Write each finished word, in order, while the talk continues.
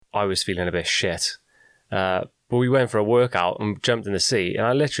I was feeling a bit shit. But we went for a workout and jumped in the sea,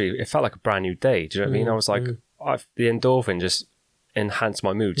 and it felt like a brand new day. Do you know what I mean? I was like, the endorphin just enhanced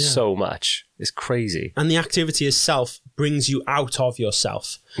my mood so much. It's crazy. And the activity itself brings you out of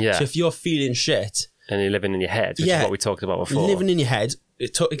yourself. Yeah. So if you're feeling shit... And you're living in your head, which is what we talked about before. Living in your head,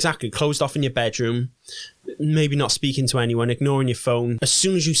 exactly, closed off in your bedroom, maybe not speaking to anyone, ignoring your phone. As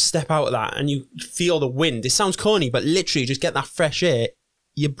soon as you step out of that and you feel the wind, it sounds corny, but literally just get that fresh air,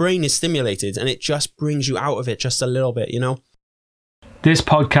 your brain is stimulated and it just brings you out of it just a little bit, you know? This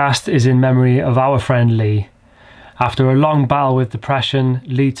podcast is in memory of our friend Lee. After a long battle with depression,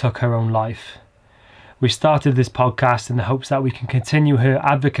 Lee took her own life. We started this podcast in the hopes that we can continue her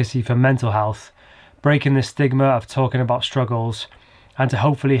advocacy for mental health, breaking the stigma of talking about struggles, and to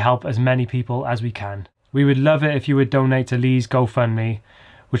hopefully help as many people as we can. We would love it if you would donate to Lee's GoFundMe,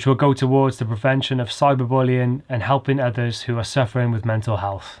 which will go towards the prevention of cyberbullying and helping others who are suffering with mental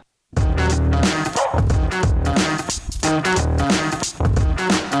health.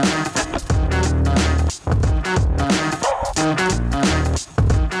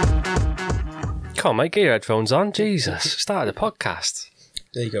 Come on, mate, get your headphones on. Jesus, started the podcast.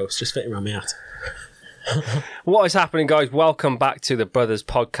 There you go, it's just fitting around my hat. What is happening, guys? Welcome back to the Brothers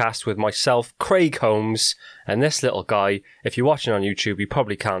Podcast with myself, Craig Holmes, and this little guy. If you're watching on YouTube, you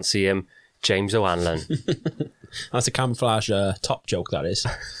probably can't see him, James O'Hanlon. That's a camouflage top joke, that is.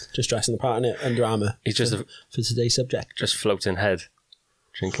 Just dressing the part in it, Under Armour. He's just for today's subject. Just floating head,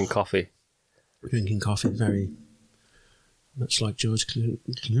 drinking coffee. Drinking coffee, very much like George Clooney.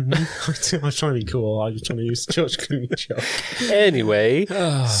 I was trying to be cool. I was trying to use the George Clooney joke. Anyway,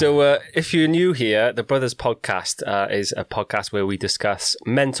 so if you're new here, the Brothers Podcast is a podcast where we discuss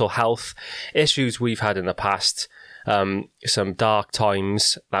mental health issues we've had in the past, some dark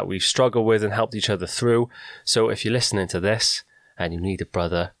times that we've struggled with and helped each other through. So if you're listening to this and you need a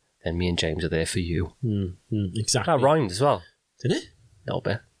brother, then me and James are there for you. Exactly. That rhymed as well. Did it? A little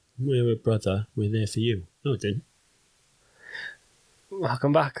bit. We're a brother. We're there for you. No, it didn't.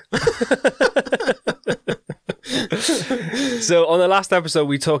 Welcome back. So on the last episode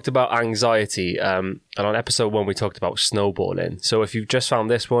we talked about anxiety, and on episode 1 we talked about snowballing. So if you've just found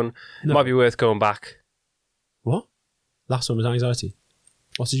this one, it might be worth going back. What? Last one was anxiety.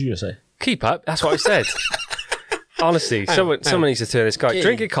 What did you just say? Keep up, that's what I said. Honestly, someone needs to turn this guy.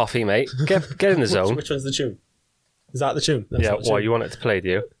 Drink your coffee, mate. Get in the zone. Which one's the tune? Is that the tune? That's yeah, what you want it to play, do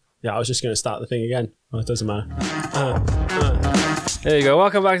you? Yeah, I was just going to start the thing again. Well, it doesn't matter. There you go.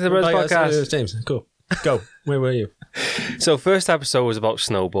 Welcome back to the Brothers Podcast. James, cool. Go. Where were you? So first episode was about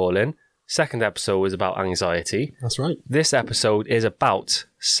snowballing. Second episode was about anxiety. That's right. This episode is about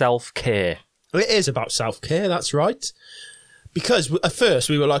self-care. It is about self-care, that's right. Because at first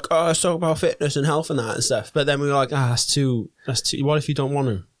we were like, oh, let's talk about fitness and health and that and stuff. But then we were like, that's too, what if you don't want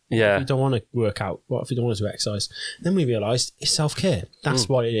to? Yeah. What if you don't want to work out? What if you don't want to do exercise? Then we realised it's self-care. That's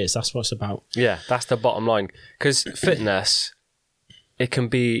what it is. That's what it's about. Yeah, that's the bottom line. Because fitness, it can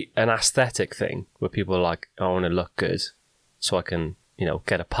be an aesthetic thing where people are like, I want to look good so I can,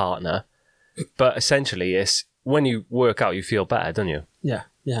 get a partner. But essentially, it's when you work out, you feel better, don't you? Yeah,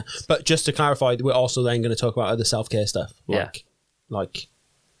 yeah. But just to clarify, we're also then going to talk about other self-care stuff. Like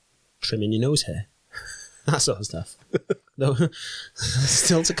trimming your nose hair. That sort of stuff.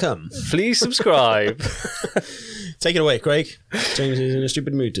 Still to come. Please subscribe. Take it away, Craig. James is in a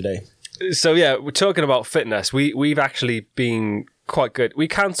stupid mood today. So yeah, we're talking about fitness. We've actually been quite good. We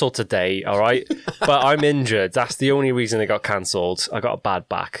cancelled today, all right? But I'm injured. That's the only reason it got cancelled. I got a bad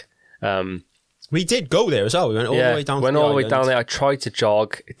back. We did go there as well. We went all the way down. Went all the way down there. I tried to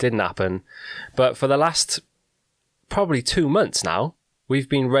jog. It didn't happen. But for the last probably 2 months now, we've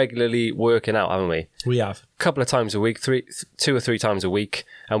been regularly working out, haven't we? We have. A couple of times a week, 2 or 3 times a week,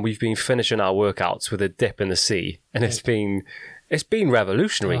 and we've been finishing our workouts with a dip in the sea, and it's been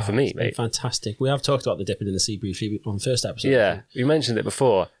revolutionary for me, mate. Fantastic. We have talked about the dipping in the sea briefly on the first episode. Yeah, we mentioned it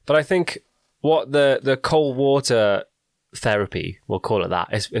before, but I think what the cold water therapy, we'll call it that,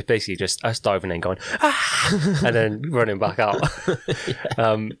 it's basically just us diving in, going and then running back out.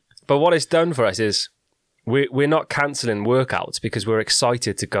 But what it's done for us is we're not cancelling workouts because we're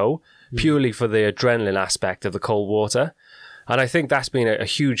excited to go purely for the adrenaline aspect of the cold water. And I think that's been a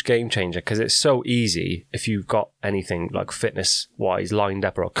huge game changer because it's so easy if you've got anything like fitness wise lined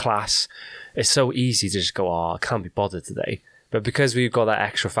up or a class, it's so easy to just go, I can't be bothered today. But because we've got that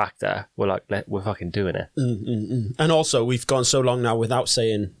extra factor, we're like, we're fucking doing it. And also we've gone so long now without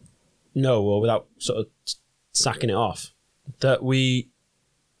saying no or without sort of sacking it off that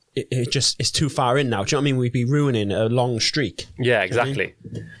it's too far in now. Do you know what I mean? We'd be ruining a long streak. Yeah, exactly.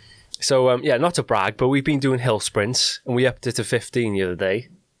 You know what I mean? So, not to brag, but we've been doing hill sprints and we upped it to 15 the other day.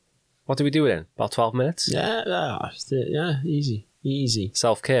 What did we do it in? About 12 minutes? Yeah, easy.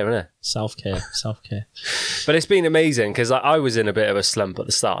 Self-care, innit? Self-care. But it's been amazing because I was in a bit of a slump at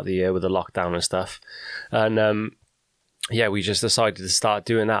the start of the year with the lockdown and stuff. And we just decided to start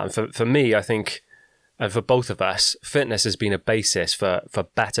doing that. And for me, I think, and for both of us, fitness has been a basis for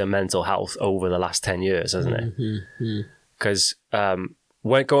better mental health over the last 10 years, hasn't it? Because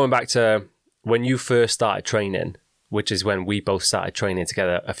going back to when you first started training, which is when we both started training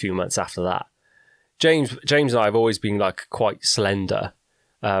together a few months after that, James and I have always been like quite slender.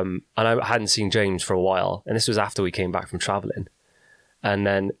 And I hadn't seen James for a while. And this was after we came back from traveling. And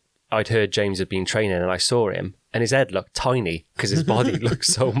then I'd heard James had been training and I saw him and his head looked tiny because his body looked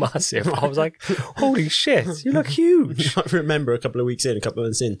so massive. I was like, holy shit, you look huge. I remember a couple of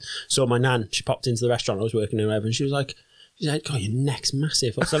months in, saw my nan. She popped into the restaurant I was working in and she was like, God, your neck's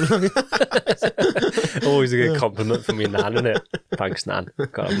massive or something like that. Always a good compliment from your nan, isn't it? Thanks, Nan.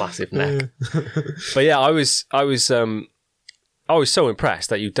 Got a massive neck. But yeah, I was so impressed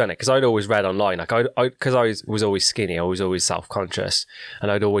that you'd done it because I'd always read online, like because I was always skinny, I was always self-conscious,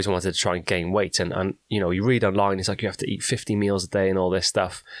 and I'd always wanted to try and gain weight. And you read online, it's like you have to eat 50 meals a day and all this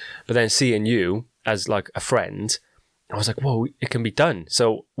stuff. But then seeing you as like a friend, I was like, whoa, it can be done.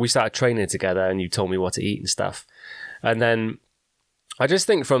 So we started training together, and you told me what to eat and stuff. And then I just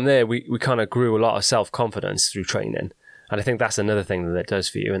think from there, we kind of grew a lot of self-confidence through training. And I think that's another thing that it does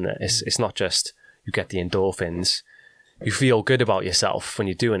for you, isn't it? It's not just you get the endorphins. You feel good about yourself when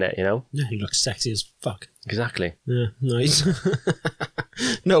you're doing it, Yeah, you look sexy as fuck. Exactly. Yeah, nice.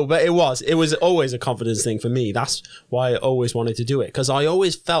 No, but it was always a confidence thing for me. That's why I always wanted to do it. Because I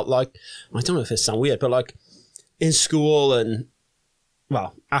always felt like, I don't know if this sounds weird, but like in school and,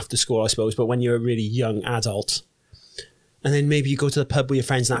 well, after school, I suppose, but when you're a really young adult, and then maybe you go to the pub with your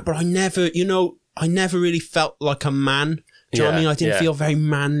friends and that, but I never really felt like a man. Do you know what I mean? I didn't feel very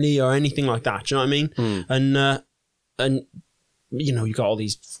manly or anything like that. Do you know what I mean? And you got all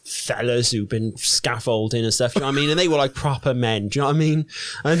these fellas who've been scaffolding and stuff, do you know what I mean? And they were like proper men, do you know what I mean?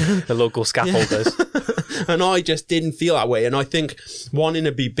 And the local scaffolders. And I just didn't feel that way. And I think wanting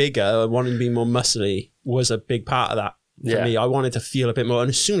to be bigger, wanting to be more muscly was a big part of that for me. I wanted to feel a bit more. And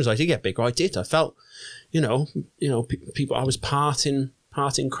as soon as I did get bigger, I felt, people, I was parting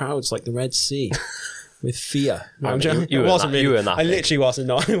crowds like the Red Sea. With fear. I literally wasn't.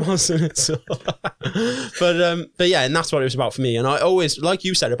 No, I wasn't at all. But yeah, and that's what it was about for me. And I always, like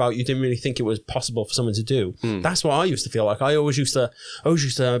you said about you didn't really think it was possible for someone to do. That's what I used to feel like. I always used to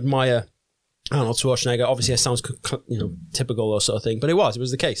admire Arnold Schwarzenegger. Obviously, it sounds typical or sort of thing, but it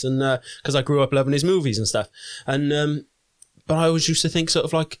was the case. And because I grew up loving his movies and stuff. And but I always used to think sort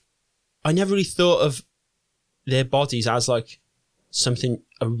of like, I never really thought of their bodies as like something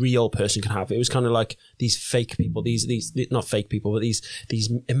a real person can have. It was kind of like these fake people, these not fake people, but these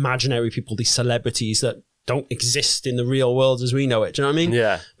imaginary people, these celebrities that don't exist in the real world as we know it. Do you know what I mean?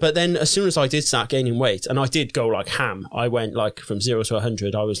 Yeah. But then as soon as I did start gaining weight, and I did go like ham, I went like from 0 to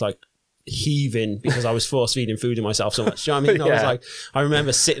 100, I was like heaving because I was force feeding food to myself so much. Do you know what I mean? I was like, I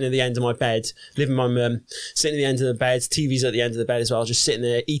remember sitting at the end of my bed, living with my mum, sitting at the end of the bed, TV's at the end of the bed as well, just sitting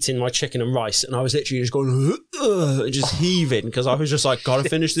there eating my chicken and rice, and I was literally just going just heaving because I was just like, gotta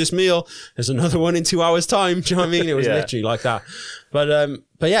finish this meal, there's another one in 2 hours time. Do you know what I mean? It was literally like that. But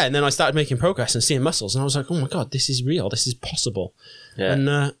yeah, and then I started making progress and seeing muscles, and I was like, oh my god, this is real, this is possible.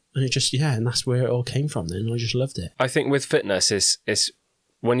 And it just and that's where it all came from then. I just loved it. I think with fitness is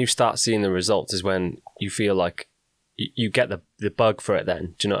when you start seeing the results is when you feel like you get the bug for it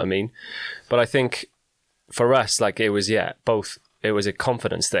then. Do you know what I mean? But I think for us, like it was a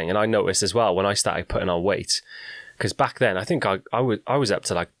confidence thing. And I noticed as well when I started putting on weight, because back then I think I was up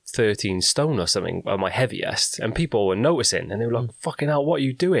to like 13 stone or something at my heaviest, and people were noticing and they were like, fucking hell, what are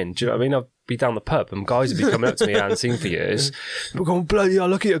you doing? Do you know what I mean? I'd be down the pub and guys would be coming up to me I hadn't seen for years. We're going, bloody hell,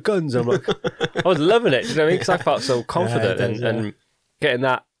 look at your guns. I'm like, I was loving it. Do you know what I mean? Because I felt so confident and getting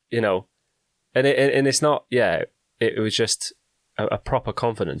that, and it's not, it was just a proper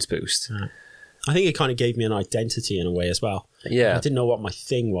confidence boost. I think it kind of gave me an identity in a way as well. Yeah. I didn't know what my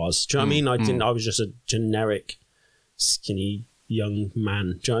thing was. Do you know what I mean? I was just a generic, skinny, young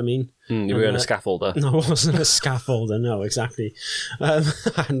man. Do you know what I mean? You were on a scaffolder. No, I wasn't a scaffolder. No, exactly. I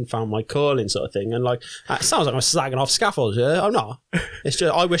hadn't found my calling sort of thing. And like, it sounds like I'm slagging off scaffolders. Yeah? I'm not. It's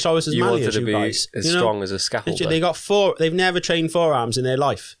just, I wish I was as manly as you guys. As strong as a scaffolder. They got they've never trained forearms in their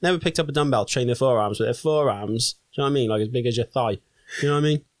life. Never picked up a dumbbell to train their forearms, but their forearms, do you know what I mean? Like as big as your thigh. You know what I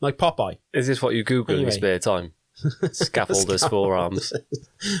mean? Like Popeye. Is this what you Google in your spare time? Scaffolders forearms.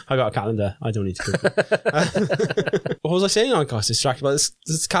 I got a calendar. I don't need to Google. What was I saying? I got distracted by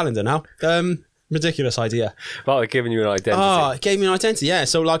this calendar now. Ridiculous idea. About giving you an identity. Oh, it gave me an identity, yeah.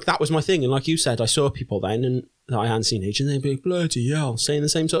 So, like, that was my thing. And like you said, I saw people then and that I hadn't seen age, and they'd be like, bloody hell, saying the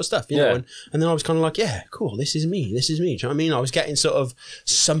same sort of stuff, you know? And then I was kind of like, yeah, cool, this is me. Do you know what I mean? I was getting sort of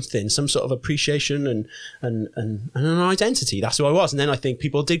something, some sort of appreciation and an identity. That's who I was. And then I think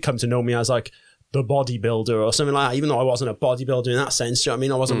people did come to know me as like the bodybuilder or something like that, even though I wasn't a bodybuilder in that sense. Do you know what I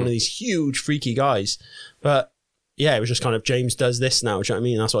mean? I wasn't one of these huge, freaky guys. But yeah, it was just kind of, James does this now. Do you know what I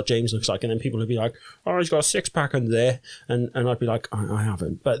mean? That's what James looks like. And then people would be like, oh, he's got a six-pack under there. And I'd be like, I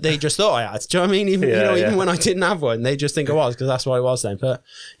haven't. But they just thought I had. Do you know what I mean? Even when I didn't have one, they just think I was, because that's what I was then. But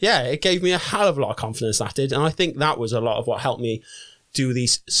yeah, it gave me a hell of a lot of confidence, that did. And I think that was a lot of what helped me do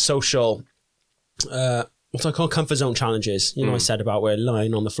these social, what I call comfort zone challenges. You know, I said about where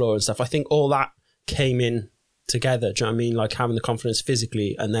lying on the floor and stuff. I think all that came in together. Do you know what I mean? Like having the confidence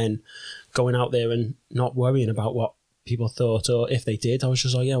physically and then going out there and not worrying about what people thought, or if they did, I was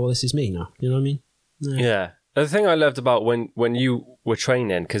just like, yeah, well, this is me now. You know what I mean? Yeah. The thing I loved about when you were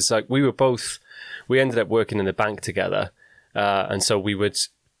training, because like we ended up working in the bank together, and so we would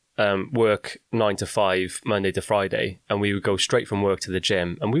work 9 to 5 Monday to Friday, and we would go straight from work to the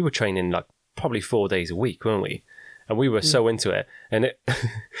gym, and we were training like probably 4 days a week, weren't we? And we were so into it. And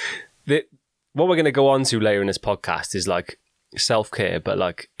what we're going to go on to later in this podcast is like self-care, but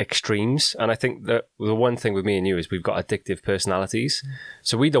like extremes. And I think that the one thing with me and you is we've got addictive personalities.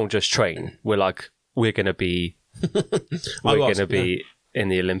 So we don't just train. We're like, we're going to be in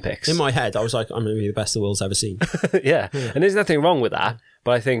the Olympics. In my head, I was like, I'm going to be the best the world's ever seen. Yeah. And there's nothing wrong with that.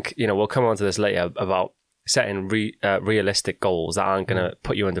 But I think, we'll come on to this later about setting realistic goals that aren't going to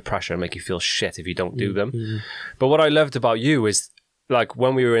put you under pressure and make you feel shit if you don't do them. But what I loved about you is like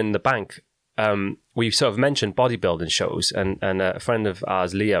when we were in the bank, we sort of mentioned bodybuilding shows, and a friend of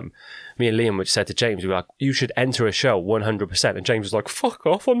ours, Liam, me and Liam, which said to James, we were like, you should enter a show 100%. And James was like, fuck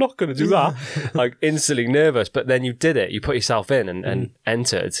off, I'm not going to do that. Like instantly nervous. But then you did it. You put yourself in and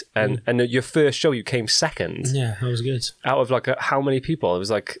entered. And your first show, you came second. Yeah, that was good. Out of like how many people? It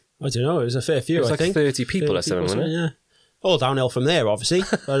was like, I don't know. It was a fair few, it was I like think. 30 people or something, wasn't it? Yeah. All downhill from there, obviously.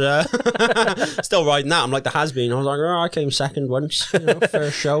 But still riding that. I'm like the has-been. I was like, I came second once.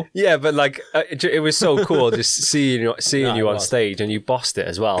 First show. Yeah, but like it was so cool just seeing you on stage, and you bossed it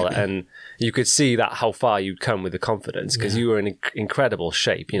as well. And you could see that how far you'd come with the confidence, because you were in incredible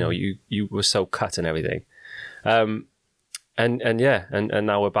shape. You were so cut and everything. And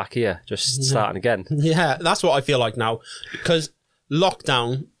now we're back here, just starting again. Yeah, that's what I feel like now, because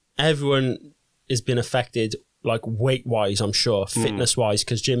lockdown, everyone has been affected, like weight-wise, I'm sure, fitness-wise,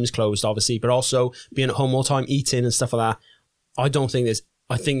 because gym's closed, obviously, but also being at home all the time, eating and stuff like that.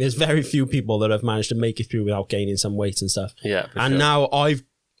 I think there's very few people that have managed to make it through without gaining some weight and stuff. Yeah, and now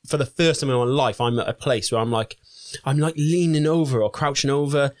for the first time in my life, I'm at a place where I'm like leaning over or crouching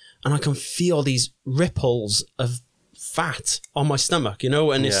over, and I can feel these ripples of fat on my stomach, and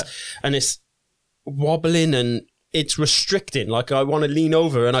it's wobbling and it's restricting. Like I want to lean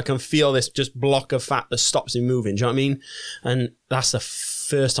over and I can feel this just block of fat that stops me moving. Do you know what I mean? And that's the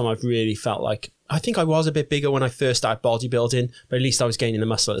first time I've really felt like, I think I was a bit bigger when I first started bodybuilding, but at least I was gaining the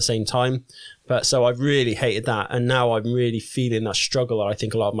muscle at the same time. But so I've really hated that. And now I'm really feeling that struggle that I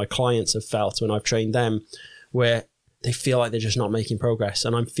think a lot of my clients have felt when I've trained them, where they feel like they're just not making progress.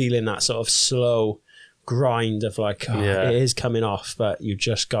 And I'm feeling that sort of slow grind of like, it is coming off, but you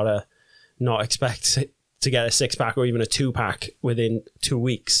just gotta not expect it to get a 6-pack or even a 2-pack within 2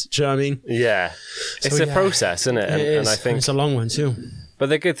 weeks. Do you know what I mean? Yeah. It's a process, isn't it? And I think it's a long one too. But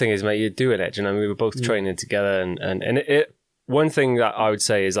the good thing is, mate, you're doing it. Do you know, we were both training together, and it one thing that I would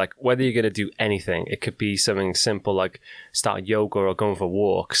say is like, whether you're going to do anything, it could be something simple like start yoga or going for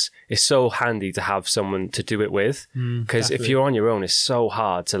walks. It's so handy to have someone to do it with, because if you're on your own, it's so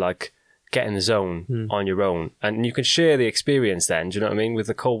hard to like get in the zone on your own, and you can share the experience then, do you know what I mean, with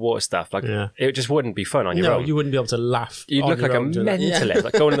the cold water stuff. Like it just wouldn't be fun on your own. You wouldn't be able to laugh. You'd look like a mentalist,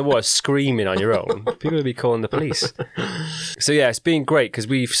 like going in the water screaming on your own. People would be calling the police. So yeah, it's been great because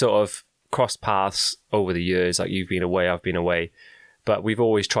we've sort of crossed paths over the years. Like you've been away, I've been away, but we've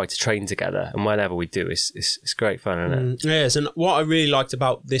always tried to train together, and whenever we do, it's great fun, isn't it? Yes, and what I really liked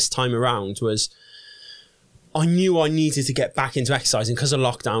about this time around was I knew I needed to get back into exercising because of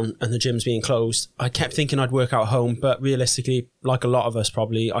lockdown and the gyms being closed. I kept thinking I'd work out at home, but realistically, like a lot of us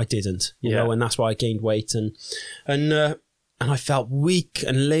probably, I didn't. You know, and that's why I gained weight and I felt weak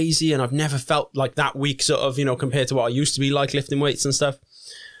and lazy, and I've never felt like that weak, sort of, compared to what I used to be like lifting weights and stuff.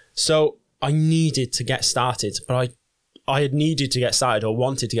 So I needed to get started, but I had needed to get started or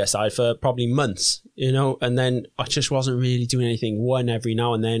wanted to get started for probably months, and then I just wasn't really doing anything. One every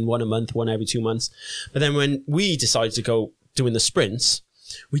now and then, one a month, one every 2 months. But then when we decided to go doing the sprints,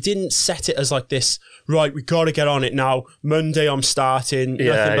 we didn't set it as like this, right, we got to get on it now. Monday I'm starting,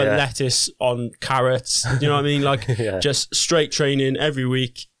 nothing but lettuce on carrots. You know what I mean? Like just straight training every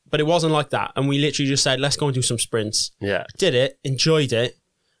week. But it wasn't like that. And we literally just said, let's go and do some sprints. Yeah. Did it, enjoyed it.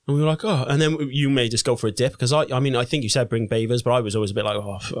 And we were like, oh, and then you made us go for a dip. Because I mean, I think you said bring bathers, but I was always a bit like,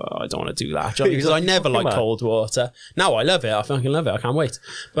 oh, I don't want to do that. Because I never like cold water. Now I love it. I fucking love it. I can't wait.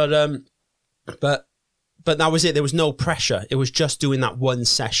 But that was it. There was no pressure. It was just doing that one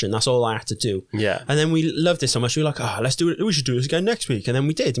session. That's all I had to do. Yeah. And then we loved it so much. We were like, oh, let's do it. We should do this again next week. And then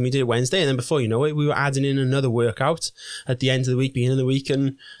we did. And we did it Wednesday. And then before you know it, we were adding in another workout at the end of the week, beginning of the week.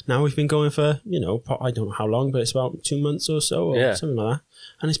 And now we've been going for, I don't know how long, but it's about 2 months or so or something like that.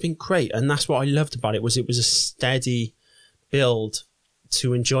 And it's been great. And that's what I loved about it, was it was a steady build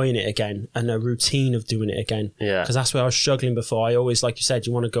to enjoying it again and a routine of doing it again. Yeah. Because that's where I was struggling before. I always, like you said,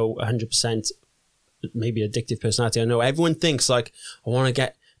 you want to go 100%. Maybe addictive personality. I know everyone thinks like, I want to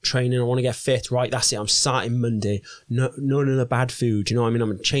get training, I want to get fit, right? That's it. I'm starting Monday. No, none of the bad food. You know what I mean? I'm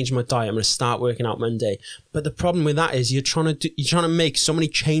going to change my diet. I'm going to start working out Monday. But the problem with that is you're trying to make so many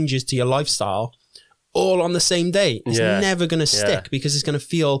changes to your lifestyle all on the same day. It's never going to stick because it's going to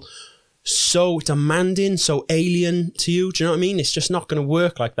feel so demanding, so alien to you. Do you know what I mean? It's just not going to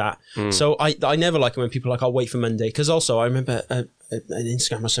work like that. So I never like it when people are like, I'll wait for Monday. Because also I remember an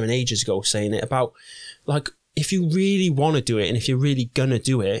Instagram or something ages ago saying it about like, if you really want to do it and if you're really going to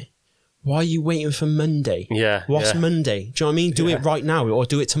do it, why are you waiting for Monday? Yeah. What's Monday? Do you know what I mean? Do it right now or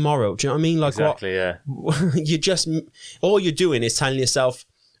do it tomorrow. Do you know what I mean? Like exactly, you just, all you're doing is telling yourself,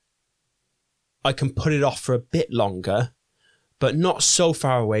 I can put it off for a bit longer, but not so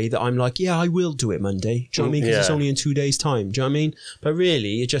far away that I'm like, yeah, I will do it Monday. Do you know what I mean? Because it's only in 2 days' time. Do you know what I mean? But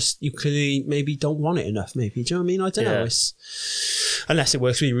really, you clearly maybe don't want it enough, maybe. Do you know what I mean? I don't know. It's, unless it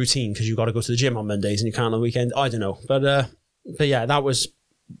works with your routine because you've got to go to the gym on Mondays and you can't on the weekend. I don't know. But yeah, that was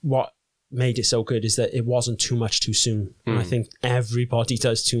what made it so good, is that it wasn't too much too soon. And I think everybody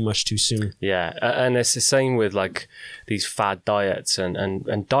does too much too soon. Yeah, and it's the same with like these fad diets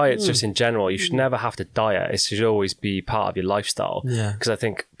and diets just in general. You should never have to diet. It should always be part of your lifestyle. Yeah. Because I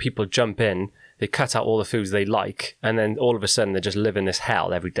think people jump in, they cut out all the foods they like, and then all of a sudden they're just living this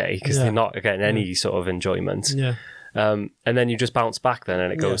hell every day because they're not getting any sort of enjoyment. Yeah. And then you just bounce back then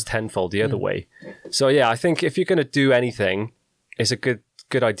and it goes tenfold the other way. So yeah, I think if you're going to do anything, it's a good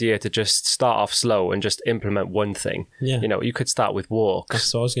idea to just start off slow and just implement one thing. Yeah. You could start with walks.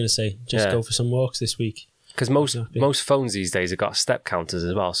 That's what I was going to say. Just go for some walks this week. Because most phones these days have got step counters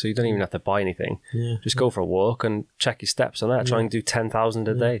as well, so you don't even have to buy anything. Yeah. Just go for a walk and check your steps on that. Try and do 10,000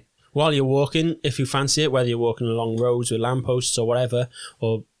 a day. While you're walking, if you fancy it, whether you're walking along roads with lampposts or whatever,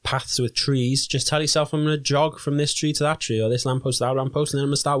 or paths with trees, just tell yourself, I'm going to jog from this tree to that tree, or this lamppost to that lamppost, and then I'm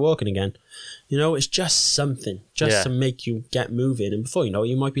going to start walking again. It's just something, to make you get moving. And before you know it,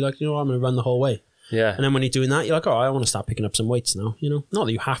 you might be like, I'm going to run the whole way. Yeah. And then when you're doing that, you're like, I want to start picking up some weights now. Not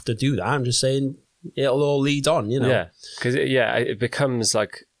that you have to do that. I'm just saying it'll all lead on, Yeah. Because, it becomes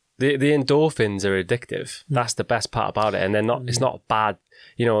like, the endorphins are addictive. That's the best part about it. And they're not, it's not bad.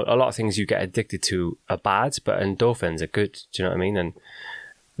 A lot of things you get addicted to are bad, but endorphins are good. Do you know what I mean? And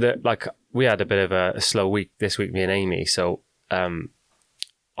we had a bit of a slow week this week, me and Amy. So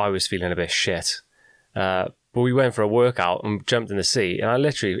I was feeling a bit shit. But we went for a workout and jumped in the sea. And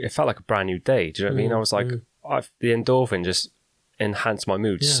it felt like a brand new day. Do you know what I mean? I was like, the endorphin just enhanced my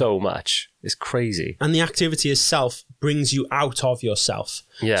mood so much. It's crazy. And the activity itself brings you out of yourself.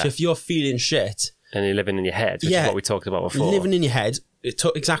 Yeah. So if you're feeling shit. And you're living in your head, which is what we talked about before. Living in your head.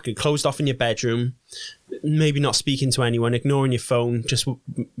 Exactly, closed off in your bedroom, maybe not speaking to anyone, ignoring your phone, just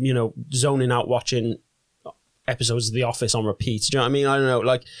zoning out, watching episodes of The Office on repeat. Do you know what I mean? I don't know,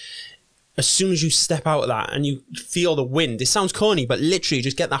 like as soon as you step out of that and you feel the wind, it sounds corny, but literally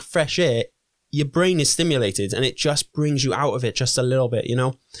just get that fresh air, your brain is stimulated and it just brings you out of it just a little bit,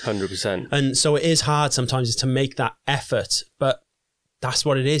 100%. And so it is hard sometimes is to make that effort, but that's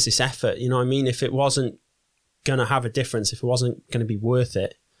what it is, it's effort. You know what I mean? If it wasn't going to have a difference, if it wasn't going to be worth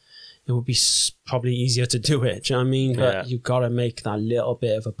it, it would be probably easier to do it. Do you know what I mean? But you've got to make that little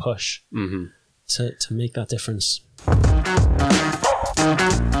bit of a push to make that difference.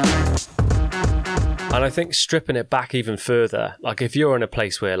 And I think stripping it back even further, like if you're in a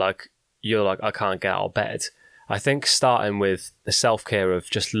place where you're like, I can't get out of bed, I think starting with the self-care of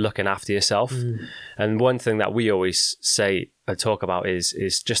just looking after yourself. And one thing that we always say and talk about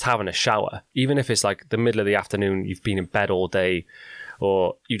is just having a shower. Even if it's like the middle of the afternoon, you've been in bed all day,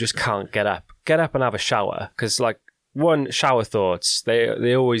 or you just can't get up and have a shower. Because shower thoughts,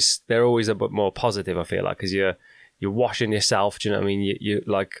 they're always a bit more positive, I feel like, because you're washing yourself. Do you know what I mean? You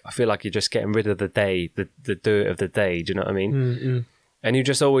I feel like you're just getting rid of the day, the dirt of the day. Do you know what I mean? And you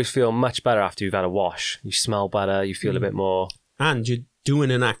just always feel much better after you've had a wash. You smell better. You feel a bit more. And you're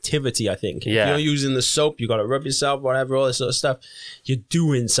doing an activity, I think. Yeah. If you're using the soap, you got to rub yourself, whatever, all this sort of stuff. You're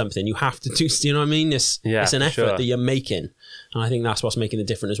doing something. You have to do, you know what I mean? It's an effort sure. that you're making. And I think that's what's making the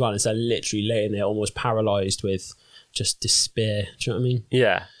difference as well. Instead of literally laying there almost paralyzed with just despair. Do you know what I mean?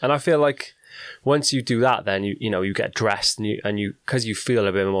 Yeah. And I feel like once you do that, then you get dressed and you because you feel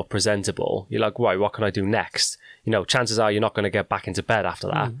a bit more presentable, you're like, right, what can I do next? Chances are you're not going to get back into bed after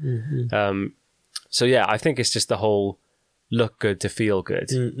that. So yeah, I think it's just the whole look good to feel good.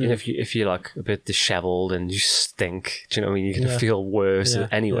 If you're like a bit disheveled and you stink, do you know what I mean? You're going to feel worse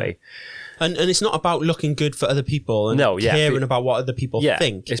anyway. Yeah. And it's not about looking good for other people and caring about what other people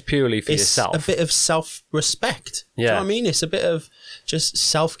think. It's purely for yourself. It's a bit of self-respect. Yeah. Do you know what I mean? It's a bit of just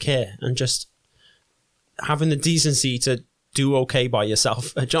self-care and just having the decency to do okay by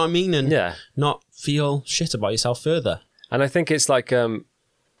yourself. Do you know what I mean? And not feel shit about yourself further. And I think it's like,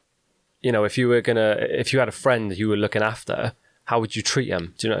 if you had a friend you were looking after, how would you treat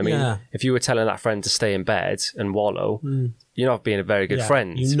him? Do you know what I mean? Yeah. If you were telling that friend to stay in bed and wallow, you're not being a very good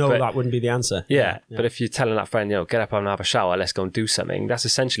friend. That wouldn't be the answer. Yeah. But if you're telling that friend, get up and have a shower, let's go and do something, that's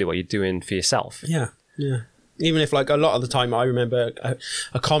essentially what you're doing for yourself. Yeah. Yeah. Even if, like, a lot of the time, I remember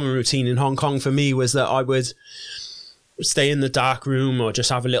a common routine in Hong Kong for me was that I would stay in the dark room or just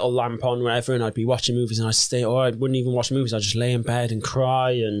have a little lamp on, wherever, and I'd be watching movies, and I wouldn't even watch movies. I'd just lay in bed and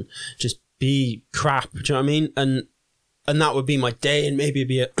cry and just be crap. Do you know what I mean? And that would be my day, and maybe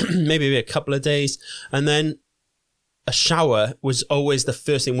be a couple of days, and then a shower was always the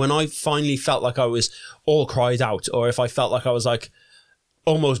first thing when I finally felt like I was all cried out, or if I felt like I was like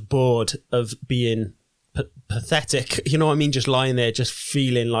almost bored of being pathetic, you know what I mean, just lying there just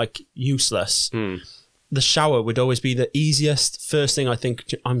feeling like useless. The shower would always be the easiest first thing. I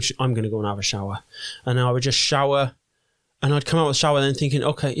think I'm going to go and have a shower, and I would just shower, and I'd come out of the shower then thinking,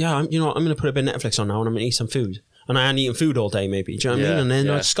 okay, yeah, I'm going to put a bit of Netflix on now and I'm going to eat some food. And I hadn't eaten food all day, maybe. Do you know what I mean? And then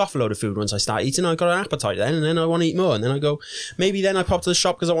I'd scoff a load of food once I start eating. I got an appetite then, and then I want to eat more. And then I go, maybe then I pop to the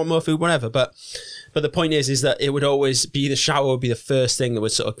shop because I want more food, whatever. But the point is that it would always be the shower would be the first thing that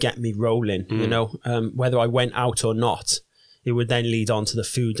would sort of get me rolling, whether I went out or not. It would then lead on to the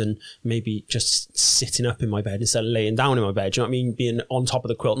food and maybe just sitting up in my bed instead of laying down in my bed. Do you know what I mean? Being on top of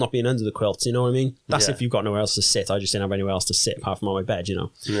the quilt, not being under the quilt. You know what I mean? That's if you've got nowhere else to sit. I just didn't have anywhere else to sit apart from on my bed,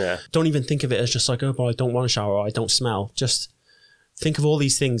 Yeah. Don't even think of it as just like, oh, but I don't want to shower, or I don't smell. Just think of all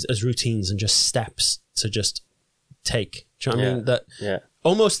these things as routines and just steps to just take. Do you know what I mean?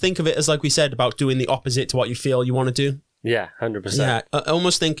 Almost think of it as, like we said, about doing the opposite to what you feel you want to do. Yeah, 100%. Yeah, I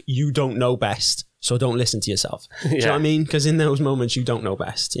almost think you don't know best, so don't listen to yourself. Do you know what I mean? Because in those moments, you don't know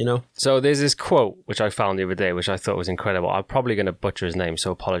best, So there's this quote, which I found the other day, which I thought was incredible. I'm probably going to butcher his name,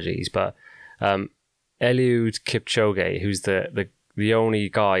 so apologies. But Eliud Kipchoge, who's the only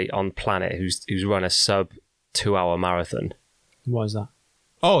guy on planet who's run a sub 2-hour marathon. What is that?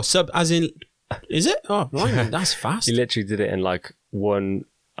 Oh, sub as in... Is it? Oh, right, that's fast. He literally did it in like 1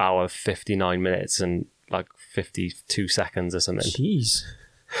 hour, 59 minutes and like 52 seconds or something. Jeez.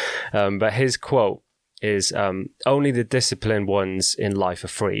 But his quote is, only the disciplined ones in life are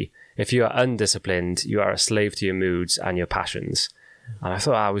free. If you are undisciplined, you are a slave to your moods and your passions. And I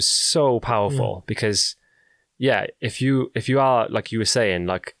thought that was so powerful because, if you are, like you were saying,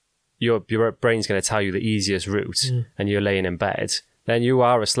 like your brain's going to tell you the easiest route and you're laying in bed, then you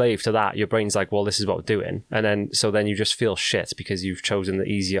are a slave to that. Your brain's like, well, this is what we're doing. And then you just feel shit because you've chosen the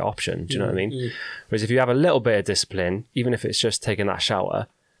easier option. Do you know what I mean? Whereas if you have a little bit of discipline, even if it's just taking that shower,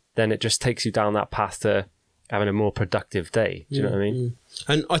 then it just takes you down that path to having a more productive day. Do you know what I mean?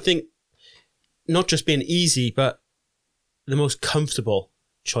 And I think not just being easy, but the most comfortable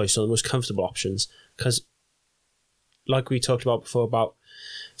choice or the most comfortable options. Because like we talked about before, about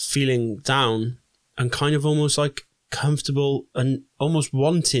feeling down and kind of almost like comfortable and almost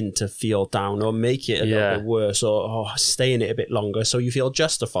wanting to feel down or make it a little bit worse or stay in it a bit longer so you feel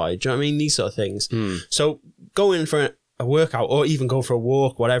justified. Do you know what I mean? These sort of things. So going for a workout or even go for a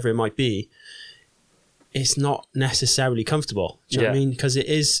walk, whatever it might be, it's not necessarily comfortable. Do you know what I mean? Because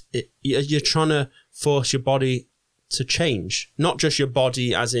you're trying to force your body to change, not just your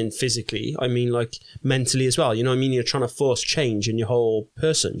body as in physically, I mean like mentally as well. You know what I mean? You're trying to force change in your whole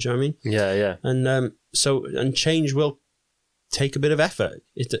person. Do you know what I mean? Yeah. And and change will take a bit of effort.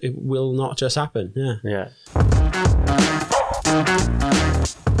 It will not just happen. Yeah.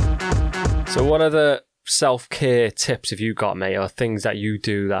 So what other self-care tips have you got, mate, or things that you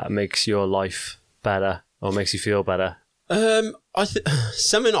do that makes your life better or makes you feel better?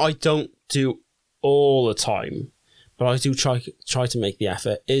 Something I don't do all the time, but I do try to make the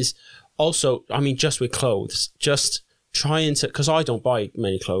effort, is also, I mean, just with clothes, just trying to, because I don't buy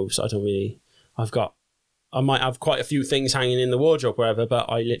many clothes. I might have quite a few things hanging in the wardrobe, wherever, but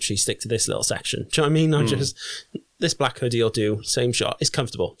I literally stick to this little section. Do you know what I mean? I just, this black hoodie will do, same shot. It's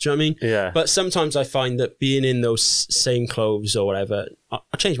comfortable. Do you know what I mean? Yeah. But sometimes I find that being in those same clothes or whatever, I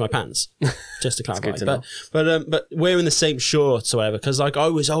change my pants, just to clarify. Good to know. But wearing the same shorts or whatever, because like I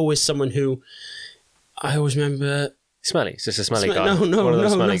was always someone who, I always remember... Smelly. It's just a smelly guy. No, One of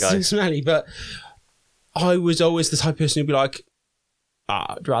those smelly not guys. smelly, but I was always the type of person who'd be like,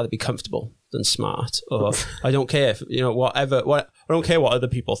 I'd rather be comfortable than smart, or I don't care if, whatever, I don't care what other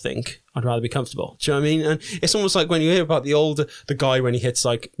people think. I'd rather be comfortable. Do you know what I mean? And it's almost like when you hear about the guy when he hits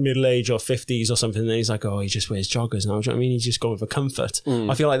like middle age or 50s or something, and he's like, oh, he just wears joggers now. Do you know what I mean? He's just going for comfort.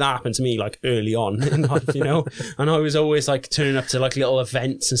 I feel like that happened to me like early on in life, and I was always like turning up to like little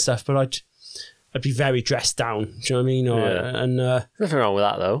events and stuff, but I'd be very dressed down. Do you know what I mean? And Nothing wrong with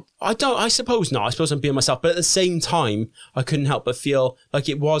that, though. I suppose not. I suppose I'm being myself. But at the same time, I couldn't help but feel like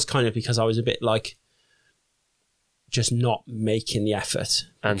it was kind of because I was a bit like just not making the effort.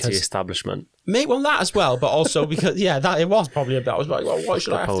 Anti-establishment. Well, that as well, but also because, that it was probably a bit. I was like, well, why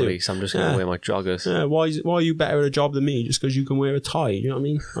should I have Police, to? I'm just going to wear my joggers. Yeah, why are you better at a job than me just because you can wear a tie? You know what I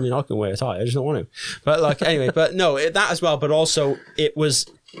mean? I mean, I can wear a tie. I just don't want to. But like, anyway, but no, that as well. But also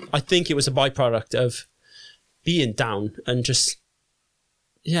I think it was a byproduct of being down and just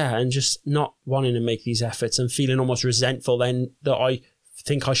not wanting to make these efforts and feeling almost resentful then that I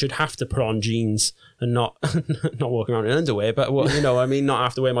think I should have to put on jeans and not walk around in underwear, but I mean, not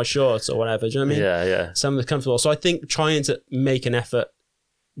have to wear my shorts or whatever. Do you know what I mean? Yeah. Something comfortable. So I think trying to make an effort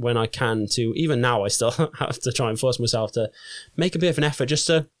when I can to, even now I still have to try and force myself to make a bit of an effort just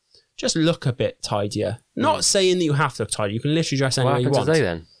to look a bit tidier. Not saying that you have to look tidy. You can literally dress any What way you happened want. today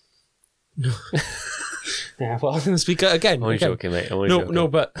then? Yeah, well, I'm going to speak again. I'm only joking, mate. No,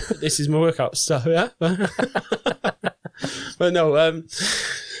 but this is my workout stuff, yeah? But no,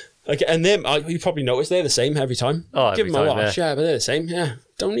 okay, and them, you probably noticed they're the same every time. Oh, Give every them a time, wash, but they're the same, yeah.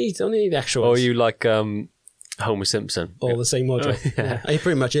 Don't need the extra Or ones. you like Homer Simpson? All the same wardrobe. Yeah. It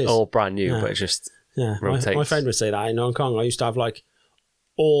pretty much is. All brand new, Yeah. but it just Yeah, rotates. my friend would say that in Hong Kong. I used to have like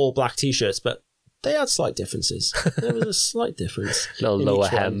all black t-shirts, but they had slight differences. There was a slight difference. Little in lower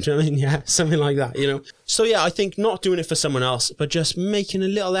each one. hem. Do you know what I mean? Yeah, something like that, So yeah, I think not doing it for someone else, but just making a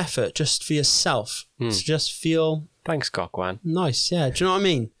little effort just for yourself to just feel Thanks, Cockwan. nice. Yeah, do you know what I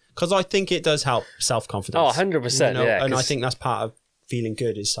mean? Because I think it does help self-confidence. Oh, 100%, yeah. And I 'cause- think that's part of feeling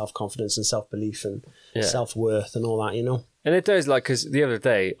good is self-confidence and self-belief and Yeah. self-worth and all that, And it does, like, because the other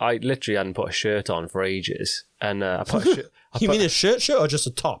day, I literally hadn't put a shirt on for ages. And I put a shirt... You mean a shirt or just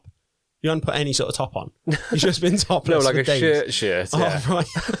a top? You haven't put any sort of top on. You've just been topless. No, like for a days. shirt, yeah. Oh,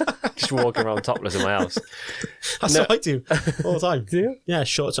 right. Just walking around topless in my house. That's No. what I do all the time. Do you? Yeah,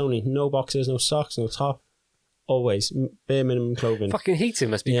 shorts only. No boxers, no socks, no top. Always. Bare minimum clothing. Fucking heating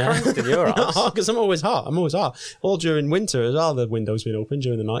must be Yeah. cranked in your house. Because I'm always hot. All during winter as well, the window's been open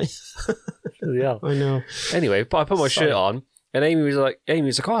during the night. Yeah. I know. Anyway, but I put my Sorry. shirt on, and Amy was like,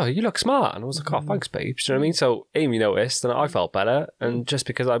 oh, you look smart. And I was like, oh, thanks, babe. Do you know what I mean? So Amy noticed, and I felt better, and just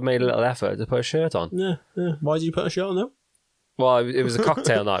because I made a little effort to put a shirt on. Yeah. Why did you put a shirt on though? Well, it was a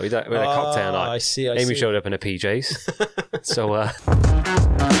cocktail night. We had a cocktail night. I see. Amy showed up in her PJs. So,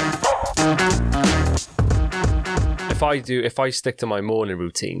 if I stick to my morning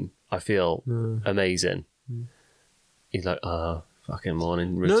routine, I feel amazing. He's like, fucking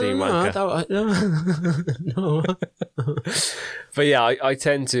morning routine wanker. No. But yeah, I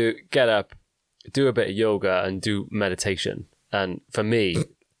tend to get up, do a bit of yoga and do meditation. And for me,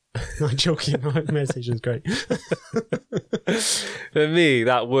 I'm joking. Meditation's great. for me,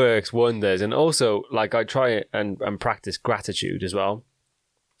 that works wonders. And also, like, I try and practice gratitude as well.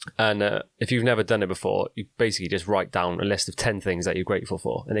 And if you've never done it before, you basically just write down a list of 10 things that you're grateful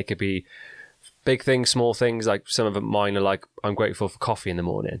for. And it could be big things, small things. Like some of mine are like, I'm grateful for coffee in the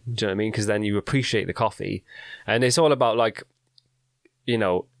morning. Do you know what I mean? Because then you appreciate the coffee. And it's all about like,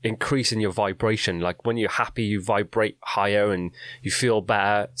 increasing your vibration. Like when you're happy, you vibrate higher and you feel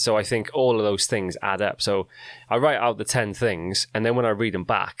better. So I think all of those things add up. So I write out the 10 things, and then when I read them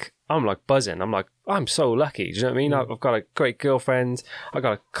back, I'm like buzzing. I'm like, I'm so lucky. Do you know what I mean? I've got a great girlfriend. I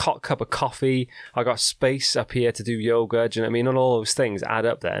got a cup of coffee. I got space up here to do yoga. Do you know what I mean? And all those things add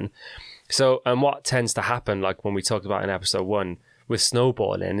up then. So, and what tends to happen, like when we talked about in episode 1 with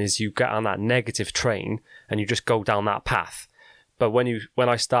snowboarding, is you get on that negative train and you just go down that path. But when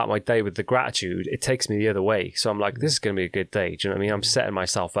I start my day with the gratitude, it takes me the other way. So I'm like, this is going to be a good day. Do you know what I mean? I'm setting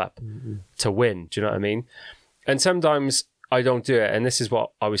myself up to win. Do you know what I mean? And sometimes I don't do it. And this is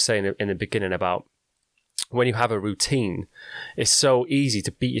what I was saying in the beginning about when you have a routine, it's so easy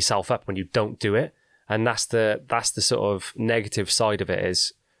to beat yourself up when you don't do it. And that's the sort of negative side of it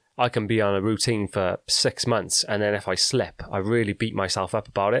is I can be on a routine for 6 months, and then if I slip, I really beat myself up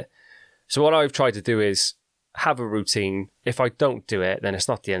about it. So what I've tried to do is have a routine. If I don't do it, then it's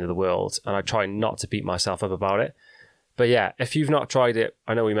not the end of the world, and I try not to beat myself up about it. But yeah, if you've not tried it,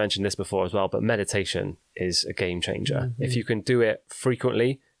 I know we mentioned this before as well, but meditation is a game changer. If you can do it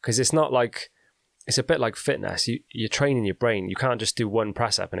frequently, because it's not like, it's a bit like fitness. You're training your brain. You can't just do one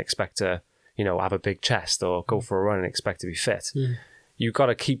press up and expect to, have a big chest or go for a run and expect to be fit. You've got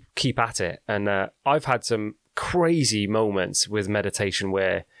to keep at it. And I've had some crazy moments with meditation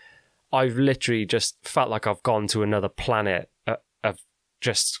where I've literally just felt like I've gone to another planet of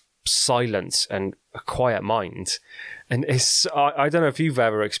just silence and a quiet mind. And I don't know if you've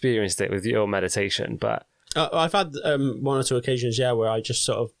ever experienced it with your meditation, but I've had one or two occasions, where I just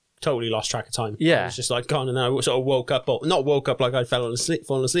sort of totally lost track of time. Yeah. I was just like gone, and then I sort of woke up, or not woke up like I'd fallen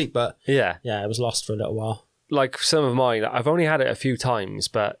asleep, but yeah, I was lost for a little while. Like some of mine, I've only had it a few times,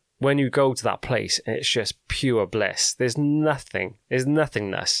 but when you go to that place, it's just pure bliss. There's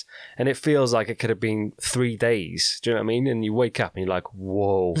nothingness. And it feels like it could have been 3 days. Do you know what I mean? And you wake up and you're like,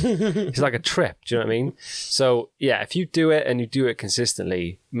 whoa. It's like a trip. Do you know what I mean? So yeah, if you do it and you do it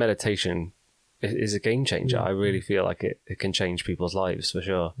consistently, meditation is a game changer. I really feel like it can change people's lives for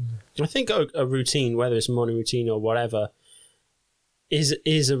sure. I think a routine, whether it's a morning routine or whatever,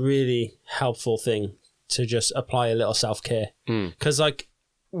 is a really helpful thing to just apply a little self-care. Because like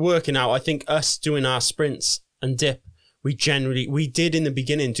working out, I think us doing our sprints and dip, we did in the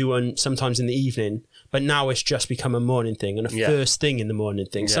beginning do one sometimes in the evening, but now it's just become a morning thing and a first thing in the morning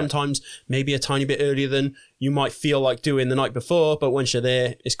thing. Yeah. Sometimes maybe a tiny bit earlier than you might feel like doing the night before, but once you're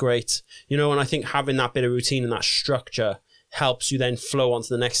there, it's great. And I think having that bit of routine and that structure helps you then flow onto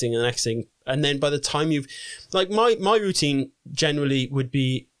the next thing and the next thing. And then by the time you've, like my routine generally would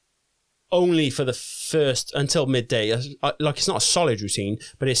be only for the first until midday. Like it's not a solid routine,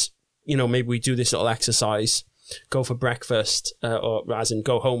 but it's, maybe we do this little exercise, go for breakfast, or as in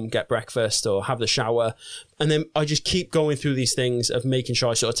go home, get breakfast or have the shower. And then I just keep going through these things of making sure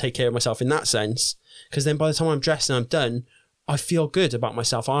I sort of take care of myself in that sense. Because then by the time I'm dressed and I'm done, I feel good about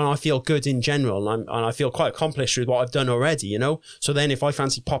myself. And I feel good in general. And I feel quite accomplished with what I've done already, So then if I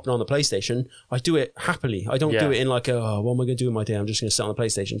fancy popping on the PlayStation, I do it happily. I don't do it in like, what am I going to do with my day? I'm just going to sit on the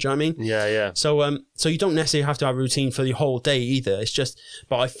PlayStation. Do you know what I mean? Yeah. So you don't necessarily have to have a routine for the whole day either. It's just,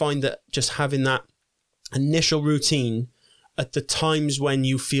 but I find that just having that initial routine at the times when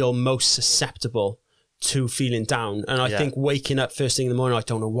you feel most susceptible to feeling down. And I think waking up first thing in the morning, I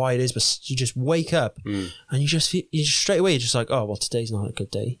don't know why it is, but you just wake up and you just straight away, you're just like, oh, well, today's not a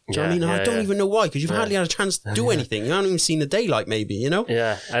good day. Do you know what I mean? I don't even know why, because you've hardly had a chance to do anything. You haven't even seen the daylight maybe,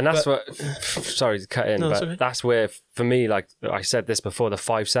 Yeah. And that's sorry to cut in, but that's where, for me, like I said this before, the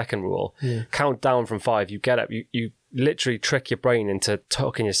 5-second rule, count down from 5, you get up, you literally trick your brain into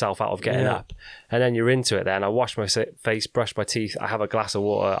talking yourself out of getting up, and then you're into it. Then I wash my face, brush my teeth, I have a glass of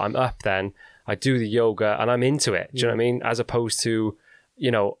water, I'm up then, I do the yoga and I'm into it. Do you know what I mean? As opposed to,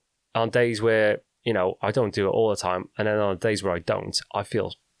 on days where, I don't do it all the time. And then on days where I don't, I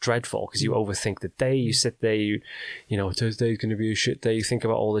feel dreadful because you overthink the day. You sit there, Thursday's going to be a shit day. You think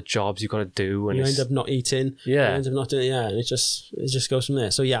about all the jobs you've got to do. And you end up not eating. Yeah. You end up not doing it. Yeah. And it just goes from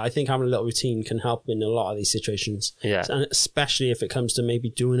there. So yeah, I think having a little routine can help in a lot of these situations. Yeah. And especially if it comes to maybe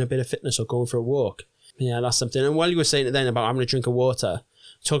doing a bit of fitness or going for a walk. Yeah, that's something. And while you were saying it then about having a drink of water,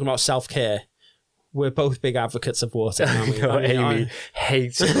 talking about self-care, we're both big advocates of water. Aren't we? Amy